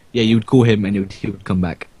and, yeah, you would call him and he would come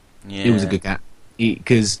back. Yeah. He was a good cat.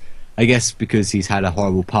 I guess because he's had a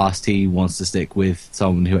horrible past, he wants to stick with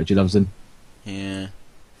someone who actually loves him. Yeah.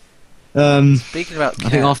 Speaking about cats, I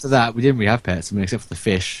think after that, we didn't really have pets, I mean, except for the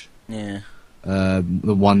fish. Yeah.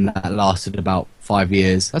 The one that lasted about 5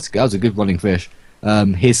 years. That was a good running fish.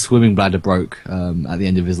 His swimming bladder broke at the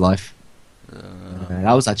end of his life.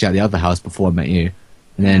 That was actually at the other house before I met you.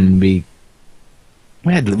 And then we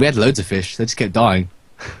had loads of fish. They just kept dying.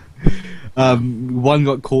 One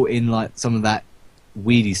got caught in like some of that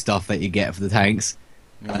weedy stuff that you get for the tanks.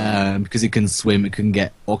 Because it couldn't swim, it couldn't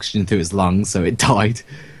get oxygen through its lungs, so it died.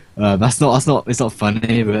 It's not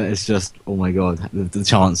funny, but it's just, oh my god, the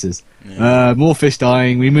chances. Yeah. More fish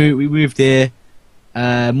dying. We moved here.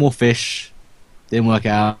 More fish. Didn't work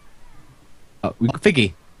out. We got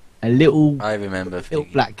Figgy, I remember Figgy. Little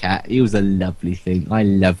black cat. He was a lovely thing. I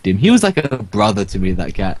loved him. He was like a brother to me,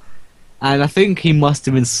 that cat. And I think he must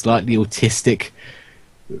have been slightly autistic,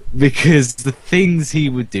 because the things he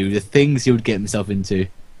would do, the things he would get himself into,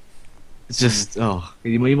 it's just,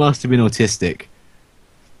 he must have been autistic.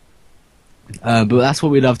 But that's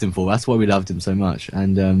what we loved him for. That's why we loved him so much.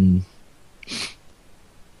 And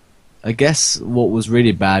I guess what was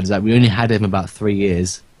really bad is that we only had him about 3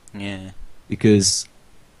 years. Yeah. Because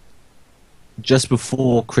just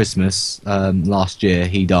before Christmas last year,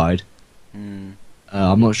 he died.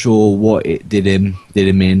 I'm not sure what it did him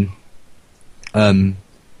in.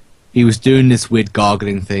 He was doing this weird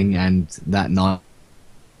gargling thing, and that night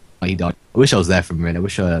he died. I wish I was there for him, really. I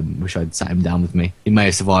wish I'd sat him down with me. He may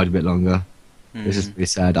have survived a bit longer. It's just really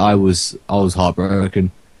sad. I was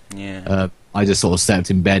heartbroken. Yeah. I just sort of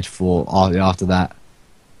slept in bed for after that.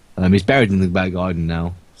 He's buried in the back garden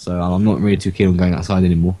now, so I'm not really too keen on going outside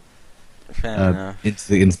anymore. Fair enough.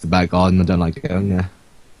 Into the back garden. I don't like going there.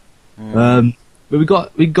 But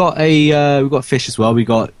we got fish as well. We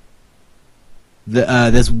got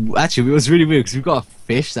there's actually, it was really weird because we've got a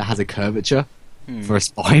fish that has a curvature for a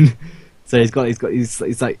spine. So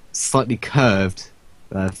he's like slightly curved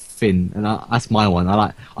fin, and that's my one.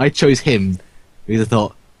 I chose him because I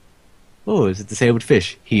thought, oh, it's a disabled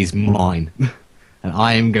fish. He's mine, and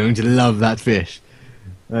I am going to love that fish.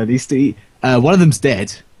 One of them's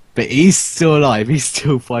dead, but he's still alive. He's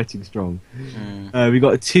still fighting strong. We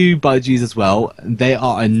got 2 budgies as well. They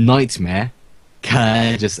are a nightmare.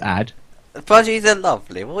 Can I just add? Budgies are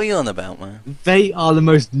lovely. What are you on about, man? They are the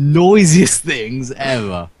most noisiest things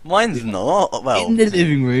ever. Mine's not. Well, in the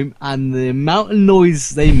living room, and the amount of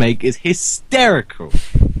noise they make is hysterical.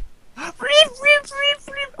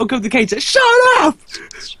 Oh god, the cage! Shut up!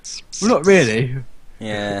 Well, not really.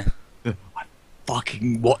 Yeah. I'm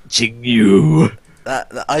fucking watching you.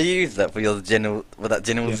 I use that for that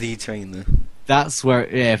General Z trainer. That's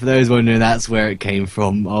where, for those wondering, that's where it came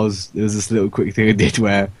from. There was this little quick thing I did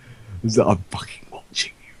where it was like, I'm fucking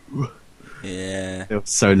watching you. Yeah. It was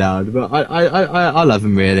so loud, but I love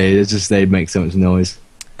them really. It's just they make so much noise.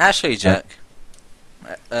 Actually, Jack,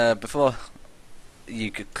 before you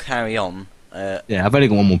could carry on. Yeah, I've only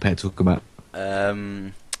got one more pet to talk about.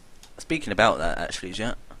 Speaking about that, actually,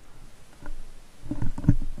 Jack.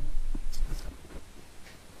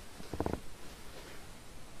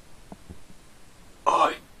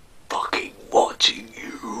 I'm fucking watching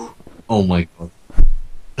you. Oh my god.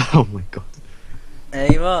 Oh my god.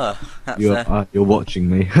 There you are. You're watching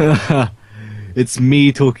me. It's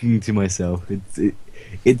me talking to myself.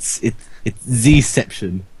 It's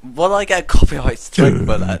Zception. Will I get a copyright strike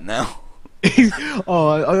for that now?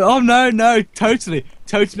 oh no, totally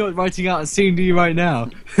not writing out and singing to you right now.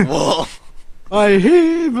 What? I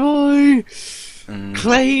hereby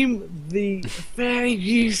claim the fair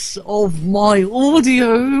use of my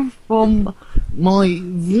audio from my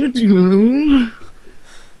video.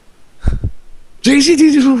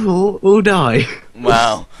 JC224 will die.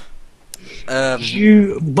 Wow.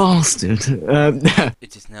 You bastard.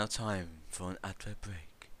 It is now time for an advert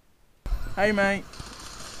break. Hey mate.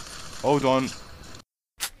 Hold on.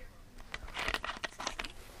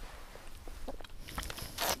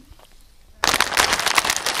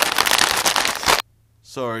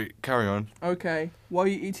 Sorry, carry on. Okay, why are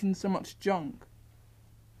you eating so much junk?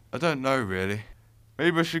 I don't know really.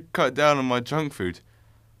 Maybe I should cut down on my junk food.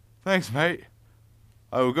 Thanks, mate.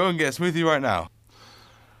 I will go and get a smoothie right now.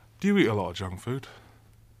 Do you eat a lot of junk food?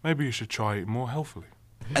 Maybe you should try eating more healthily.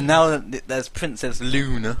 And now there's Princess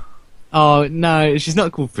Luna. Oh no, she's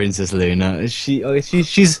not called Princess Luna.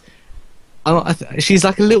 She's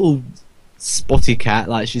like a little spotty cat.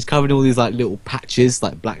 Like she's covered in all these like little patches,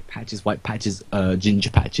 like black patches, white patches, ginger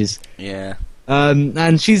patches. Yeah.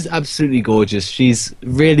 And she's absolutely gorgeous. She's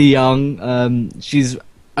really young. She's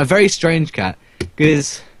a very strange cat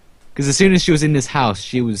because as soon as she was in this house,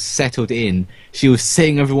 she was settled in. She was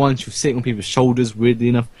seeing everyone. She was sitting on people's shoulders. Weirdly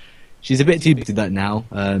enough, she's a bit too big to that now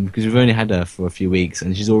because we've only had her for a few weeks,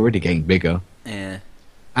 and she's already getting bigger. Yeah.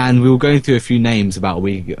 And we were going through a few names about a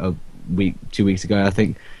week, 2 weeks ago, I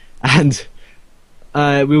think, and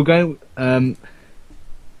we were going.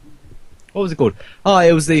 What was it called? Oh,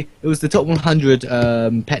 it was the top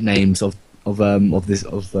 100 pet names of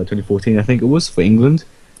 2014. I think it was for England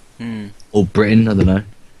or Britain. I don't know.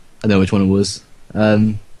 I don't know which one it was.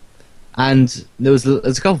 And there's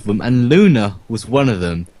a couple of them, and Luna was one of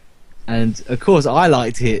them. And of course, I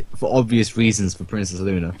liked it for obvious reasons for Princess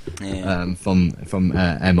Luna from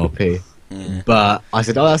MLP. Yeah. But I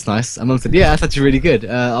said, "Oh, that's nice." And Mum said, "Yeah, that's actually really good.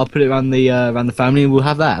 I'll put it around the family, and we'll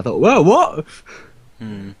have that." I thought, "Whoa, what?"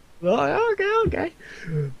 Oh, okay.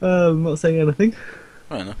 I'm not saying anything.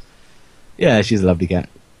 Fair enough. Yeah, she's a lovely cat.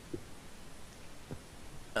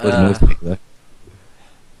 Most people, though.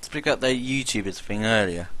 Speak about the YouTubers thing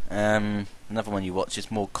earlier. Another one you watch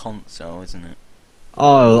is more console, isn't it?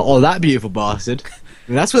 Oh, that beautiful bastard.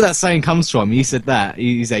 That's where that saying comes from. You said that.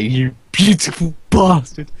 You say, "You beautiful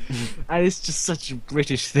bastard." And it's just such a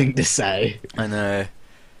British thing to say. I know.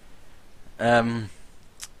 So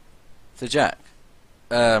Jack,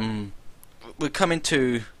 we're coming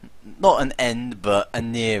to not an end, but a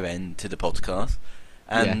near end to the podcast,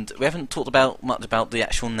 and we haven't talked much about the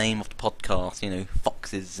actual name of the podcast. You know,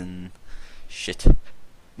 foxes and shit.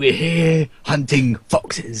 We're here hunting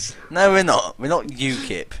foxes. No, we're not. We're not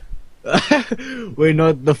UKIP. We're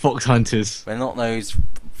not the fox hunters. We're not those.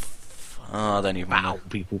 I don't even Foul know.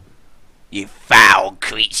 people. You foul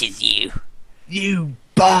creatures, you. You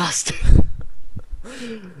bastard.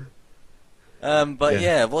 But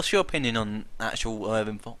yeah, what's your opinion on actual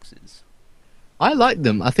urban foxes? I like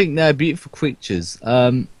them. I think they're beautiful creatures.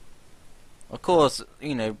 Of course,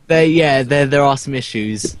 you know. There are some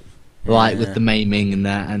issues, like Yeah. with the maiming and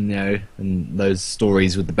that, and and those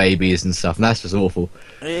stories with the babies and stuff. And that's just awful.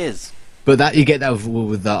 It is. But that you get that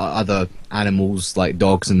with the other animals like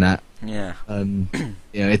dogs and that. Yeah.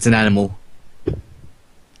 It's an animal. It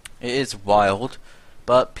is wild,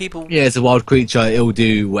 but people. Yeah, it's a wild creature. It'll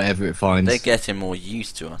do whatever it finds. They're getting more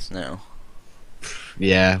used to us now.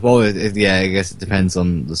 Yeah, well, I guess it depends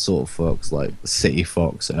on the sort of fox, like city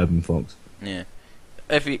fox, urban fox. Yeah.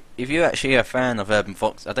 If you're actually a fan of urban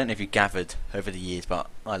fox, I don't know if you gathered over the years, but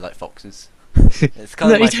I like foxes. It's kind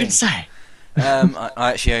No, of my you thing. don't say.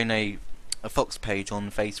 I actually own a fox page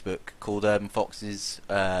on Facebook called Urban Foxes.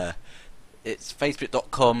 It's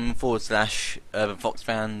facebook.com/Urban Fox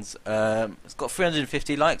Fans. It's got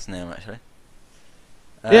 350 likes now, actually.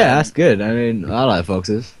 Yeah, that's good. I mean, I like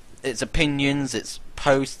foxes. It's opinions, it's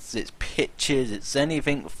posts, it's pictures, it's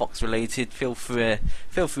anything fox related. Feel free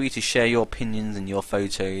to share your opinions and your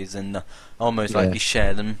photos, and almost likely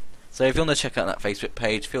share them. So if you want to check out that Facebook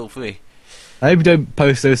page, feel free. I hope you don't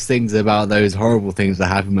post those things about those horrible things that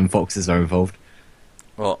happen when foxes are involved.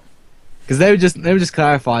 What? Because they would just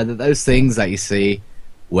clarify that those things that you see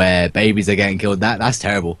where babies are getting killed, that's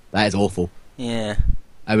terrible. That is awful. Yeah.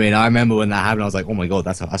 I mean, I remember when that happened, I was like, oh my god,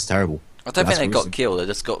 that's terrible. I don't think That's they got gruesome. killed, they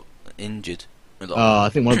just got injured. I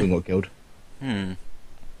think one of them got killed.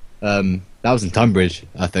 That was in Tunbridge,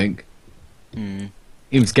 I think. Even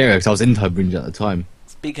scarier because I was in Tunbridge at the time.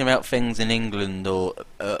 Speaking about things in England, or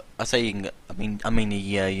I mean the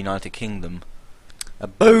United Kingdom,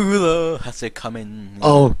 Ebola has to come in.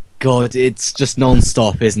 Oh god, it's just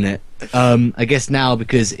non-stop, isn't it? I guess now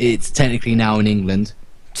because it's technically now in England.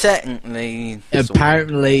 Technically,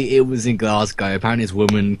 Apparently it was in Glasgow. Apparently this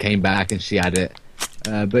woman came back and she had it.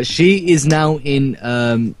 But she is now in,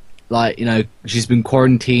 she's been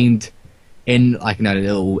quarantined in, a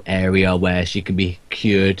little area where she can be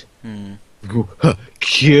cured.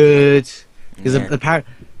 Cured! Because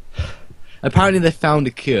apparently they found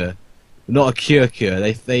a cure. Not a cure.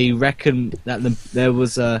 They reckon that there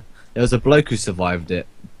was a bloke who survived it.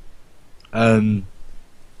 And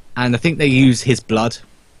I think they use his blood.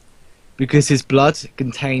 Because his blood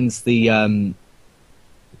contains the,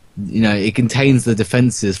 it contains the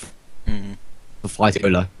defences for fighting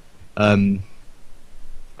Ebola.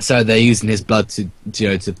 So they're using his blood to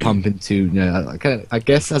pump into, I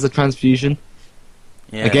guess as a transfusion.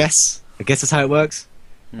 Yeah. I guess that's how it works.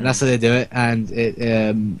 and that's how they do it.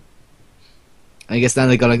 And I guess now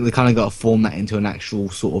they kind of got to form that into an actual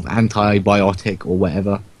sort of antibiotic or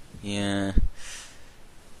whatever. Yeah.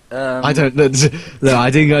 I don't know. Look, I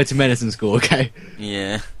didn't go to medicine school. Okay.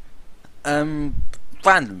 Yeah. Random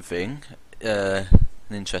thing. An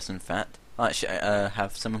interesting fact. I actually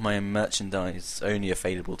have some of my merchandise only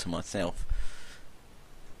available to myself.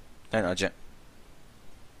 Don't I, Jack?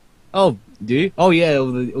 Oh, do you? Oh yeah,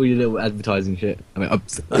 all your little advertising shit. I mean,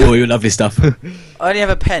 all your lovely stuff I only have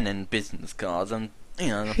a pen and business cards, and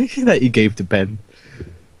that you gave to Ben.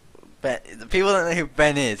 but the people don't know who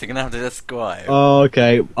Ben is. They're gonna have to describe. Oh,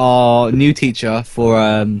 okay. Our new teacher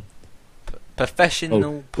for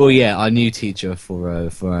Professional. well, yeah, our new teacher for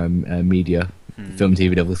media, film,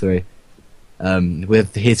 TV, level 3.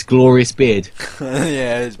 With his glorious beard.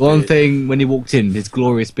 Yeah. His One beard. thing when he walked in, his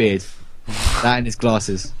glorious beard, that and his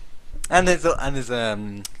glasses. And his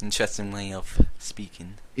interesting way of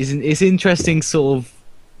speaking. It's interesting, sort of.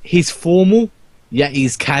 He's formal, yet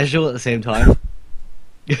he's casual at the same time.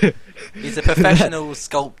 He's a professional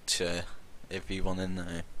sculptor, if you want to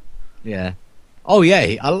know. Yeah. Oh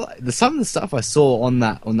yeah. Some of the stuff I saw on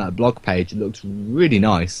that blog page, it looked really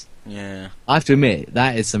nice. Yeah. I have to admit,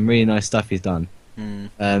 that is some really nice stuff he's done.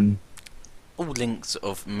 All links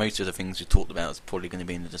of most of the things we talked about is probably going to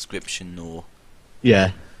be in the description, or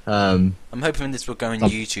Yeah. I'm hoping this will go on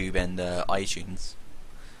YouTube and iTunes.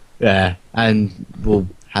 Yeah, and we'll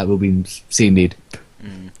be seen indeed.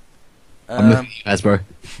 I'm looking at you, Hasbro.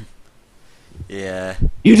 Yeah.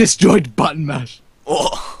 You destroyed Button Mash.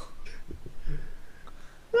 Oh.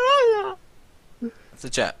 So,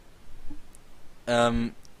 chat.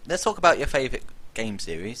 Let's talk about your favourite game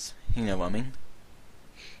series. You know what I mean?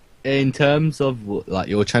 In terms of like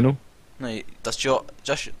your channel? No, that's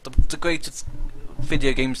the greatest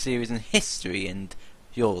video game series in history, and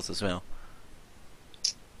yours as well.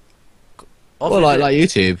 Well, like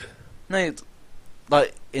YouTube. No,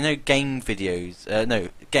 like game videos. No,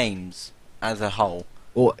 games as a whole.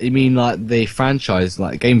 Or you mean like the franchise,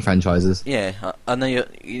 like game franchises? Yeah, I know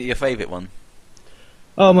your favourite one.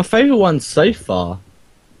 Oh, my favourite one so far.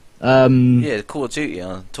 Yeah, Call of Duty.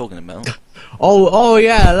 I'm talking about. Oh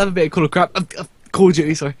yeah, I love a bit of Call of Crap. Call of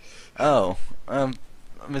Duty, sorry. Oh, I'm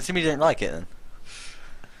assuming you don't like it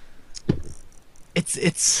then.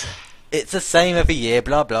 It's the same every year.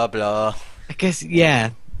 Blah blah blah. I guess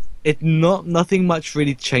yeah. Nothing much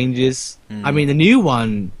really changes. I mean, the new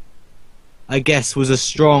one, I guess, was a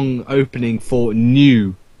strong opening for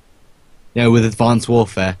new. With Advanced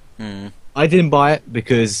Warfare. I didn't buy it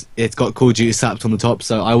because it's got Call of Duty slapped on the top,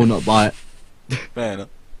 so I will not buy it. Fair enough.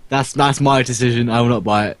 That's my decision. I will not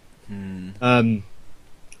buy it.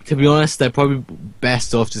 To be honest, they're probably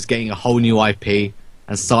best off just getting a whole new IP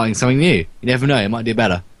and starting something new. You never know; it might do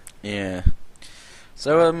better. Yeah.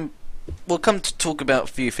 So we'll come to talk about a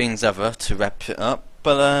few things other to wrap it up,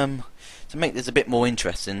 but to make this a bit more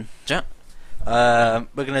interesting, Jack, we're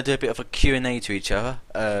gonna do a bit of a Q&A to each other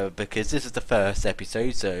because this is the first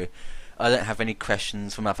episode, so I don't have any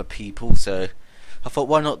questions from other people. So I thought,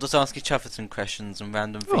 why not just ask each other some questions and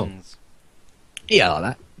random things? Yeah, I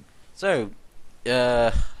like that.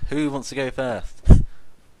 So, who wants to go first?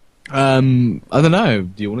 I don't know.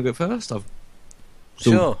 Do you want to go first? I've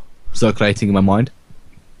Sure. circulating in my mind.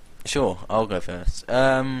 Sure, I'll go first.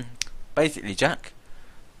 Basically, Jack.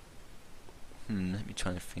 Let me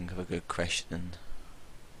try and think of a good question.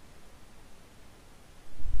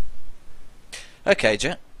 Okay,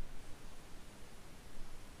 Jack.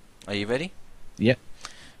 Are you ready? Yep.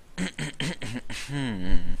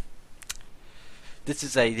 This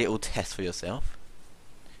is a little test for yourself.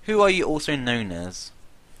 Who are you also known as?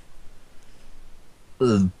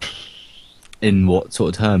 In what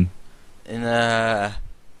sort of term?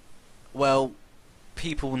 Well,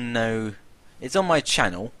 people know it's on my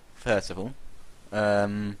channel. First of all,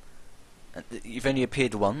 you've only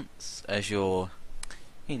appeared once as your,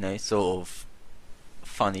 sort of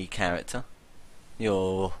funny character. Are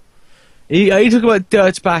you talking about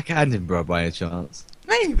Dirtbag Attenborough by any chance?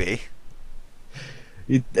 Maybe.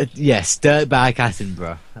 Yes, Dirtbag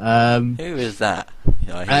Attenborough. Who is that?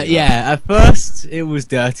 Yeah, at first it was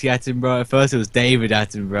Dirty Attenborough. At first it was David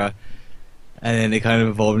Attenborough, and then it kind of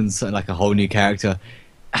evolved into something like a whole new character.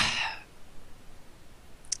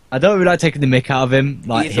 I don't really like taking the mick out of him,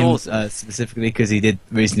 like He's him awesome. Specifically because he did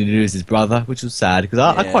recently lose his brother, which was sad because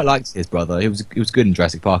I quite liked his brother. He was good in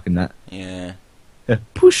Jurassic Park and that. Yeah.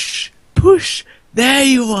 Push, there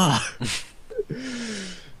you are.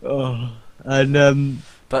 Oh, and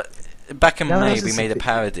But back in No, May, that's we just- made a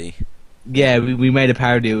parody. yeah, we made a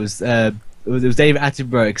parody. It was David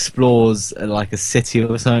Attenborough explores like a city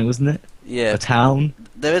or something, wasn't it? Yeah. A town.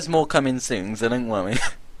 there is more coming soon, so don't worry.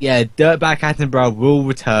 Yeah, Dirtbag Attenborough will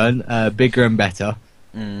return, bigger and better.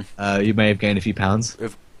 Mm. You may have gained a few pounds.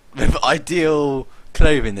 With ideal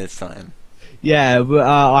clothing this time. Yeah, but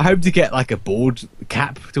I hope to get like a bald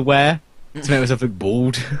cap to wear to make myself look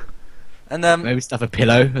bald. And Maybe stuff a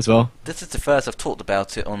pillow as well. this is the first I've talked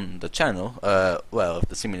about it on the channel. Well,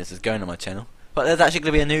 assuming this is going on my channel. But there's actually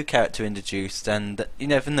going to be a new character introduced, and you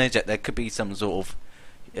never know yet. There could be some sort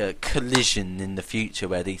of collision in the future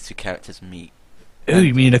where these two characters meet. Oh,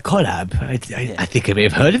 you mean a collab? I think I may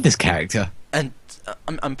have heard of this character. And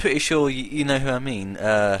I'm pretty sure you know who I mean.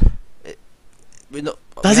 Does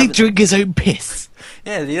he drink his own piss?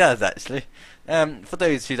 Yeah, he does actually. For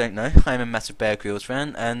those who don't know, I'm a massive Bear Grylls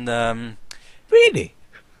fan, and Really?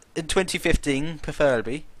 in 2015,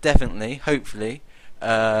 preferably, definitely, hopefully,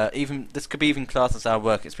 even this could be even classed as our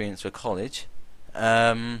work experience for college.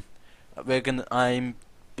 We're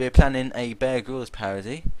planning a Bear Grylls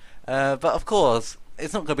parody, but of course,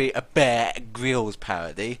 it's not going to be a Bear Grylls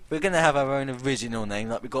parody. We're going to have our own original name,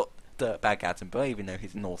 like we got Dirtbag Attenborough, even though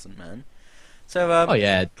he's an awesome man. So, Oh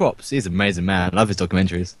yeah, props. He's an amazing man. I love his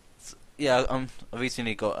documentaries. yeah, I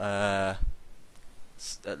recently got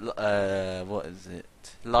what is it?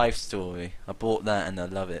 Life Story. I bought that and I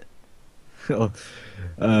love it. I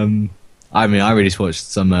mean, I really just watched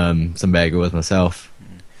some Bear Grylls myself.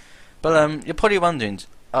 But you're probably wondering.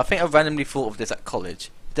 I think I randomly thought of this at college.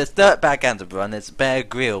 There's Dirtbag Attenborough and there's Bear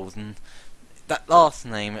Grylls, and that last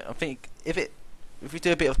name. I think if we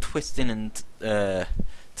do a bit of twisting and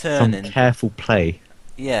turning, Some careful play.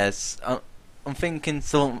 yes, I'm thinking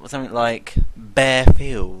something like Bear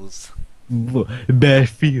Feels. Bear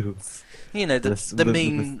Fields. You know, Yes, the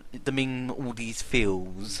mean all these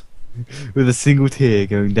feels. With a single tear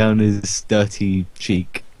going down his dirty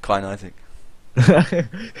cheek. Quite Isaac.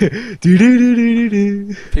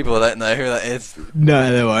 Do-do-do-do-do-do. People don't know who that is.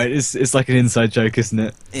 No, they're right. It's like an inside joke, isn't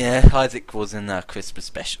it? Yeah, Isaac was in our Christmas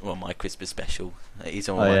special. Well, my Christmas special. He's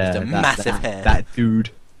on one with the massive hair. That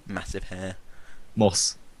dude. Massive hair.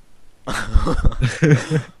 Moss.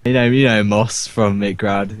 you know Moss from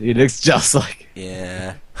Midgrad. He looks just like.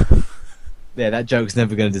 Yeah. Yeah, that joke's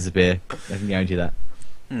never going to disappear. I can guarantee that.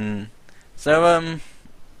 So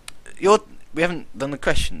we haven't done the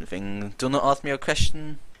question thing. Do you want to ask me a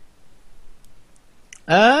question?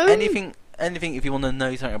 Anything if you want to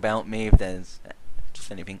know something about me, if there's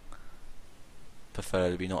just anything.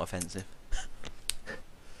 Preferably not offensive.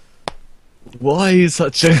 Why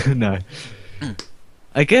such a no?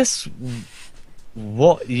 I guess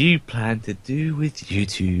what you plan to do with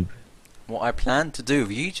YouTube. What I plan to do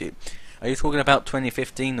with YouTube? Are you talking about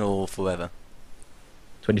 2015 or forever?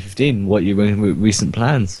 2015. What your recent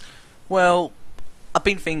plans? Well, I've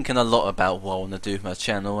been thinking a lot about what I want to do with my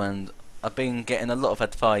channel, and I've been getting a lot of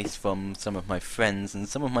advice from some of my friends and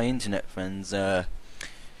some of my internet friends. So,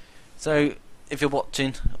 if you're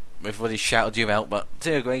watching, everybody shouted you out, but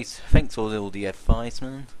dear Grace, thanks for all the advice,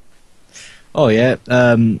 man. Oh yeah,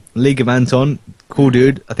 League of Anton, cool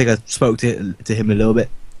dude. I think I spoke to him a little bit.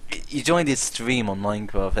 You joined his stream on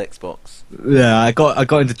Minecraft Xbox. Yeah, I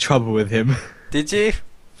got into trouble with him. Did you?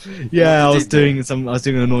 Yeah, I What was did you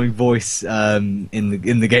doing an annoying voice in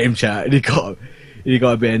the game chat, and he got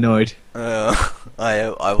a bit annoyed.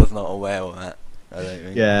 I was not aware of that. I don't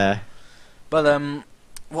think. Yeah. But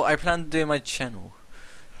what I plan to do in my channel,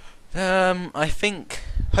 I think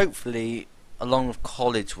hopefully along with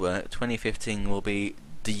college work, 2015 will be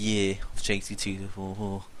the year of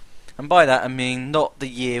JC244, and by that I mean not the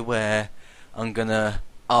year where I'm gonna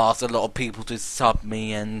ask a lot of people to sub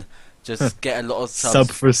me and just get a lot of subs. Sub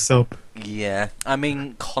for a sub. Yeah, I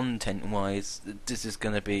mean content-wise, this is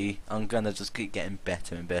gonna be. I'm gonna just keep getting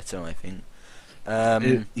better and better. I think.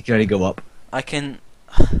 You can only go up. I've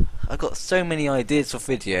got so many ideas for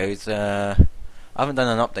videos. I haven't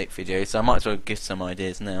done an update video, so I might as well give some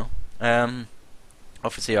ideas now.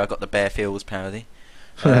 Obviously, I got the Bear Fields parody.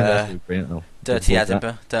 Brilliant. Dirty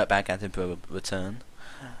Attenborough, Dirtbag Attenborough return.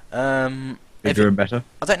 Bigger and better.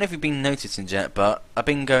 I don't know if you've been noticing yet, but I've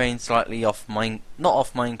been going slightly off not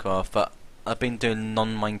off Minecraft, but I've been doing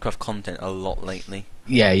non-Minecraft content a lot lately.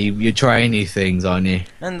 Yeah, you're trying new things, aren't you?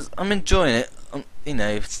 And I'm enjoying it. You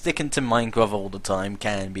know, sticking to Minecraft all the time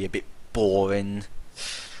can be a bit boring.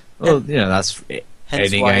 Well, you know, that's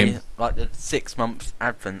Hence any why, game. like the 6-month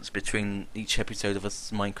advance between each episode of a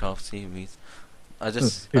Minecraft series. I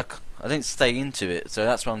don't stay into it, so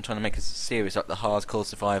that's why I'm trying to make a series like the Hardcore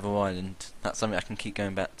Survival Island. That's something I can keep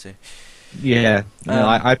going back to. Yeah,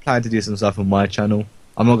 I plan to do some stuff on my channel.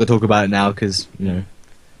 I'm not going to talk about it now because, you know,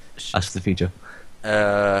 that's for the future. You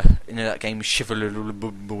know that game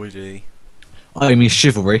Chivalry? Oh, you mean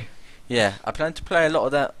Chivalry? Yeah, I plan to play a lot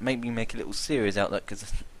of that. Maybe make a little series out of that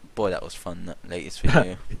because, boy, that was fun. That latest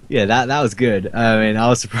video. Yeah, that was good. I mean, I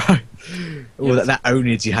was surprised. Yeah, That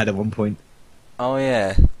ownage you had at one point. Oh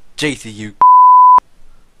yeah, JCU.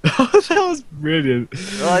 That was brilliant.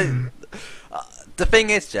 Like, the thing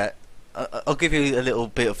is, Jack, I'll give you a little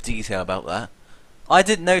bit of detail about that. I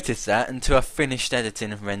didn't notice that until I finished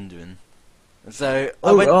editing and rendering. So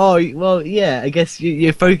I went. Oh, well, yeah. I guess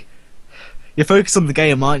you're focused on the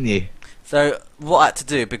game, aren't you? So what I had to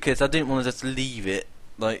do, because I didn't want to just leave it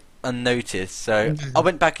like unnoticed, so I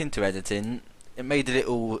went back into editing. It made a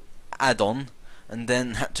little add-on, and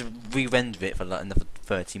then had to re-render it for like another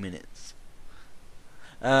 30 minutes.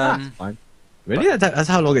 That's fine. Really? That's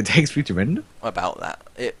how long it takes for you to render? About that.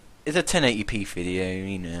 It's a 1080p video,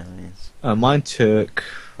 you know. Mine took,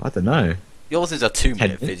 I don't know. Yours is a 2-minute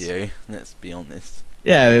 10 minutes? video. Let's be honest.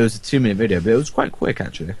 Yeah, it was a 2-minute video, but it was quite quick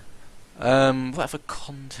actually. Whatever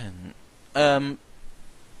content. I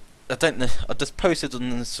don't know. I just posted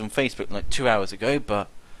on some Facebook like 2 hours ago, but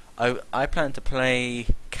I plan to play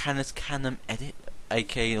Canis Canum Edit,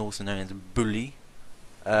 aka also known as Bully.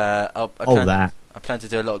 I plan to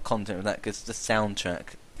do a lot of content with that because the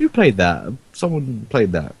soundtrack. Who played that? Someone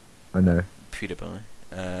played that. I know.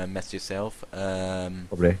 PewDiePie. Mess yourself.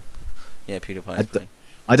 Probably. Yeah, PewDiePie.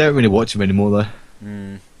 I don't really watch him anymore though.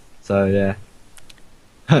 Mm. So yeah.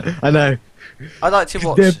 I know. I like to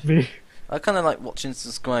watch. Condemn me. I kind of like watching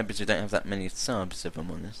subscribers who don't have that many subs, if I'm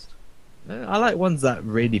honest. I like ones that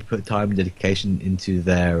really put time and dedication into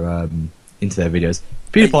their videos.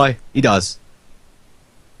 PewDiePie, he does,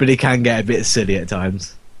 but he can get a bit silly at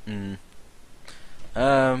times. Mm.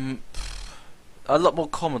 A lot more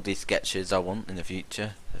comedy sketches I want in the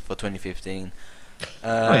future for 2015.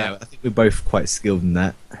 Oh yeah, I think we're both quite skilled in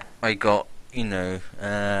that. I got,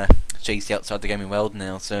 JC Outside the Gaming World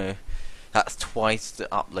now, so that's twice the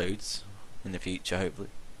uploads in the future, hopefully.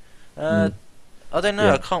 I don't know,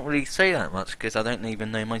 Yeah. I can't really say that much because I don't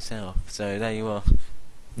even know myself, so there you are.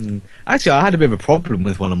 Actually, I had a bit of a problem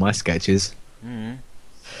with one of my sketches. Mm.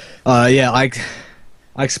 Yeah, I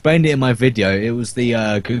explained it in my video. It was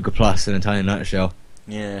the Google Plus in a tiny nutshell.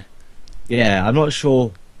 Yeah. Yeah, I'm not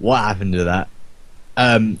sure what happened to that.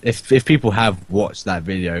 If people have watched that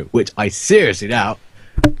video, which I seriously doubt,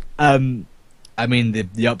 I mean the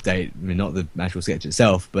update, I mean not the actual sketch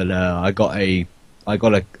itself, but I got a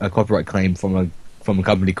copyright claim from a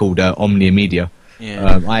company called Omnia Media.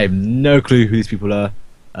 Yeah. I have no clue who these people are.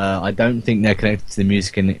 I don't think they're connected to the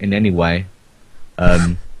music in any way.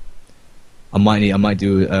 I might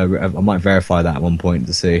verify that at one point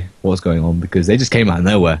to see what's going on because they just came out of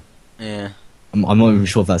nowhere. Yeah. I'm not even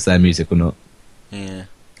sure if that's their music or not. Yeah.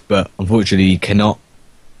 But unfortunately, you cannot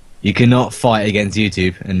fight against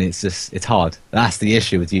YouTube, and it's hard. That's the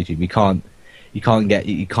issue with YouTube. You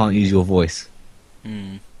can't use your voice.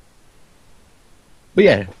 Mm. But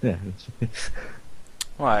yeah.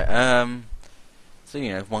 Right. So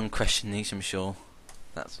one question each. I'm sure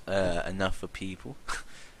that's enough for people.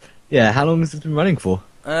 Yeah. How long has this been running for?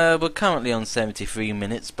 We're currently on 73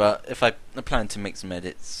 minutes, but if I plan to make some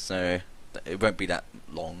edits, so it won't be that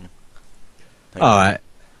long. All right.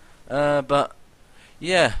 But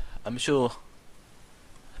yeah, I'm sure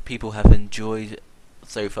people have enjoyed it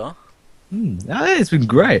so far. It's been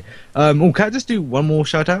great. Can I just do one more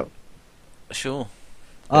shout out? Sure.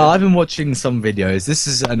 I've been watching some videos. This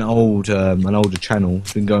is an older channel.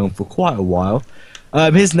 It's been going on for quite a while.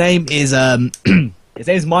 His name is his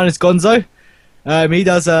name's Minus Gonzo.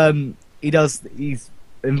 He's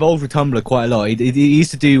involved with Tumblr quite a lot. He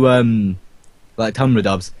used to do like Tumblr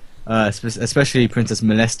dubs, especially Princess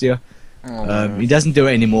Molestia. He doesn't do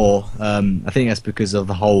it anymore. I think that's because of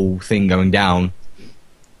the whole thing going down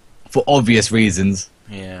for obvious reasons.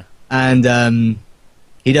 Yeah. And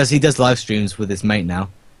he does live streams with his mate now,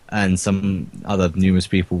 and some other numerous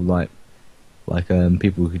people like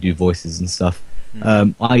people who do voices and stuff.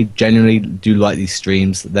 I genuinely do like these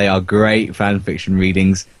streams. They are great fan fiction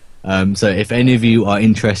readings. So if any of you are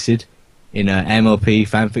interested in MLP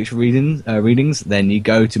fan fiction readings, then you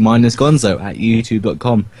go to Minus Gonzo at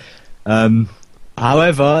youtube.com.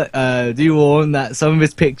 However, do warn that some of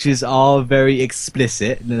his pictures are very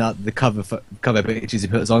explicit, the cover pictures he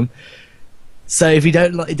puts on. So if you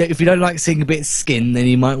don't like seeing a bit of skin, then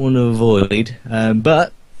you might want to avoid.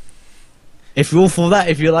 But if you're all for that,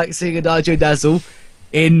 if you like seeing a Dajo Dazzle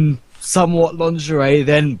in somewhat lingerie,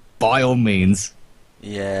 then by all means.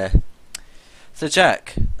 Yeah. So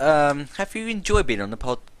Jack, have you enjoyed being on the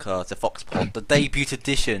podcast, the FoxPod, the debut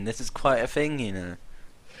edition? This is quite a thing,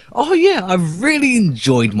 Oh yeah, I've really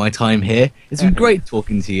enjoyed my time here. It's been great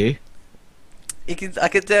talking to you. I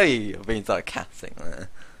can tell you're being sarcastic there.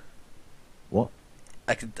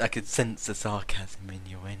 I could sense the sarcasm in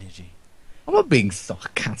your energy. I'm not being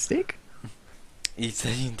sarcastic. He's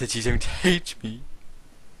saying that you don't hate me.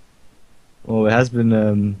 Well, it has been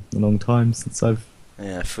a long time since I've.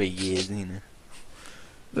 Yeah, 3 years, you know.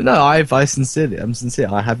 But no, I'm sincere.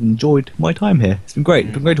 I have enjoyed my time here. It's been great.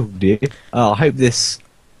 It's been great talking to you. I hope this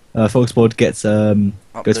FoxPod gets goes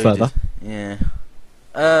Uploaded. further. Yeah.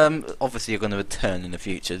 Obviously you're going to return in the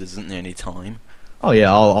future. There isn't any time. Oh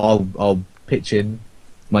yeah, I'll pitch in.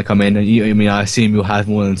 Might come in, and I assume you'll have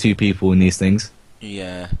more than 2 people in these things.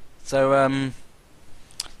 Yeah. So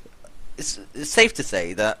it's safe to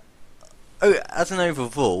say that as an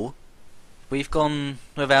overall, we've gone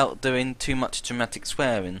without doing too much dramatic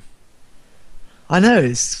swearing. I know,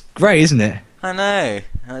 it's great, isn't it? I know.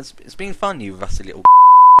 It's been fun, you rusty little.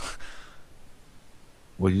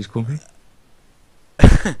 What did you just call me?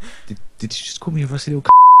 did you just call me a rusty little?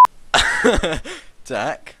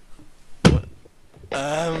 Jack. What?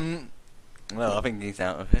 Well, I think he's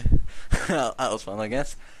out of here. That was fun, I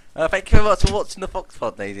guess. Thank you very much for watching the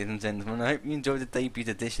FoxPod, ladies and gentlemen. I hope you enjoyed the debut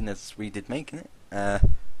edition as we did making it. I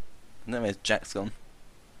don't know where's Jack's gone.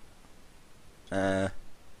 I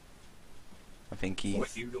think he's...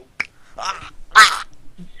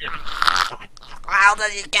 How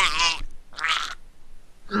did you get it?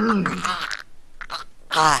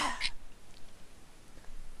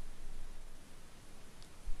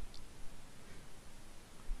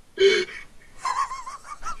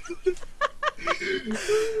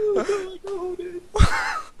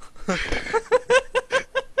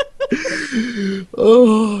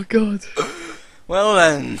 Oh god. Well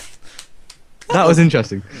then. That was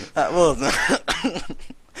interesting. That was.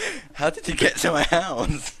 How did you get to my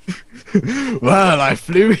house? Well, I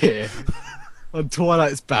flew here on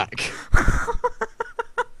Twilight's back.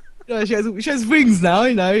 She has wings now,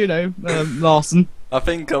 Larson. I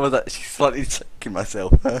think I was actually slightly checking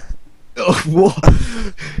myself. Oh, what?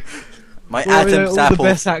 My Well, Adam's all apple. the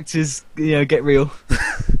best actors, get real.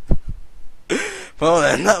 Well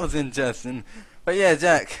then, that was interesting. But yeah,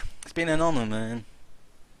 Jack, it's been an honour, man.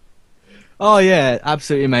 Oh yeah,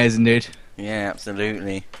 absolutely amazing, dude. Yeah,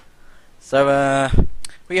 absolutely. So,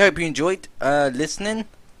 we hope you enjoyed listening.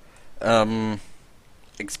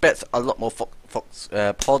 Expect a lot more Fox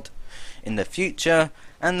Pod in the future,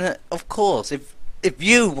 and of course, if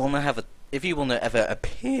you want to ever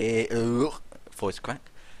appear, voice crack.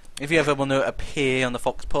 If you ever want to appear on the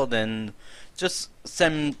Fox Pod, then just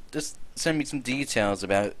send me some details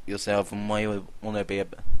about yourself and why you want to be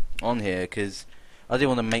on here, because I do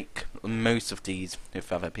want to make most of these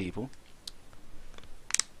with other people.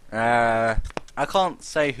 I can't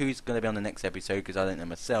say who's going to be on the next episode because I don't know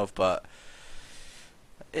myself, but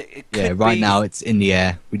it could Right be, now it's in the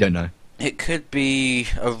air. We don't know. it could be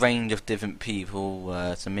a range of different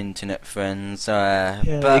people, some internet friends. Yeah,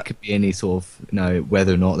 but it could be any sort of,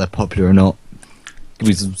 whether or not they're popular or not. It could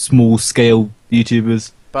be some small scale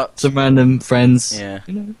YouTubers, some random friends. Yeah.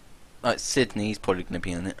 Like Sydney's probably going to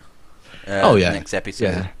be on it. Oh yeah, next episode.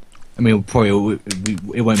 Yeah. I mean,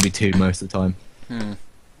 it won't be 2 most of the time.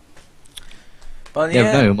 But You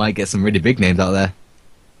never know, we might get some really big names out there.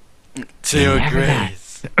 Two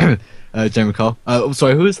agrees. Jeremy Kyle. I'm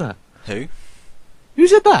sorry, who is that? Who? Who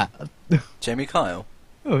said that? Jamie Kyle.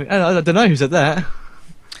 Oh, I don't know who said that.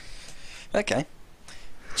 Okay.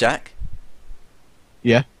 Jack,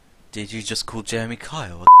 Yeah. did you just call Jeremy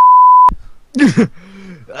Kyle?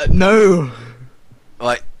 No,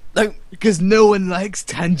 Right. No. because no one likes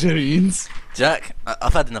tangerines. Jack,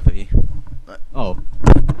 I've had enough of you. Oh.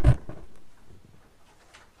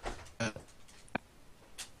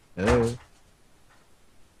 Oh.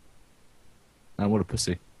 And what a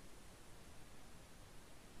pussy.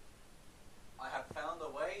 I have found a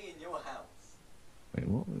way in your house. Wait,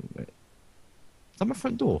 what? Wait. Is that my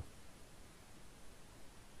front door?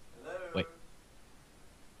 Hello? Wait.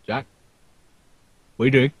 Jack? What are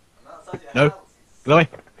you doing? I'm outside your No. house. Get away!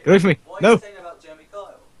 Get away from me! What are No! you saying about Jeremy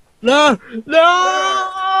Kyle? No! No!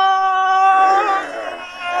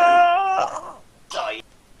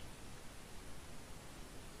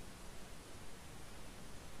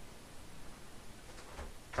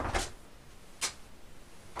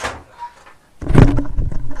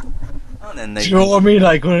 Oh, then they... Draw me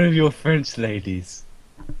like one of your French ladies.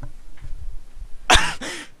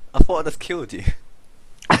 I thought I just killed you.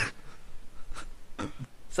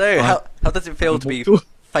 So, how does it feel to be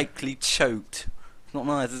fakely choked? It's not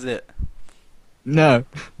nice, is it? No.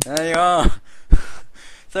 There you are.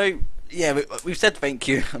 So, yeah, we've said thank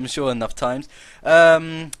you, I'm sure, enough times.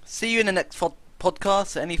 See you in the next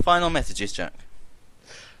podcast. Any final messages, Jack?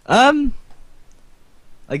 I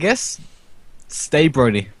guess stay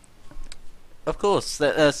brony. Of course,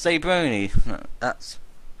 say brony. That's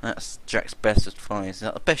Jack's best advice. Is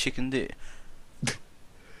that the best you can do?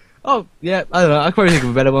 Oh, yeah, I don't know. I could probably think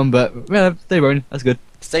of a better one, but yeah, stay Ronin. That's good.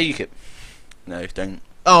 Stay UKIP. No, don't.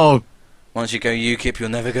 Oh, Once you go UKIP, you'll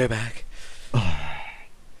never go back.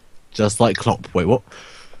 just like Klopp. Wait, what?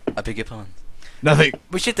 I beg your pardon. Nothing.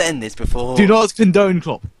 We should end this before. Do not condone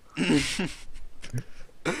Klopp.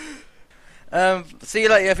 See you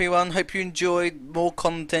later, everyone. Hope you enjoyed more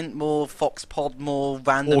content, more FoxPod, more Or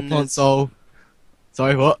randomness. console.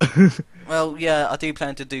 Sorry, what? Well, yeah, I do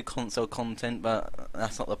plan to do console content, but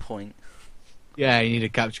that's not the point. Yeah, you need a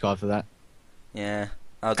capture card for that. Yeah,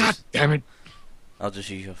 I'll God just damn it. use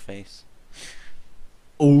your face.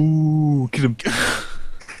 Ooh, kill him.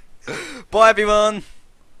 Bye, everyone.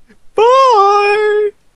 Bye!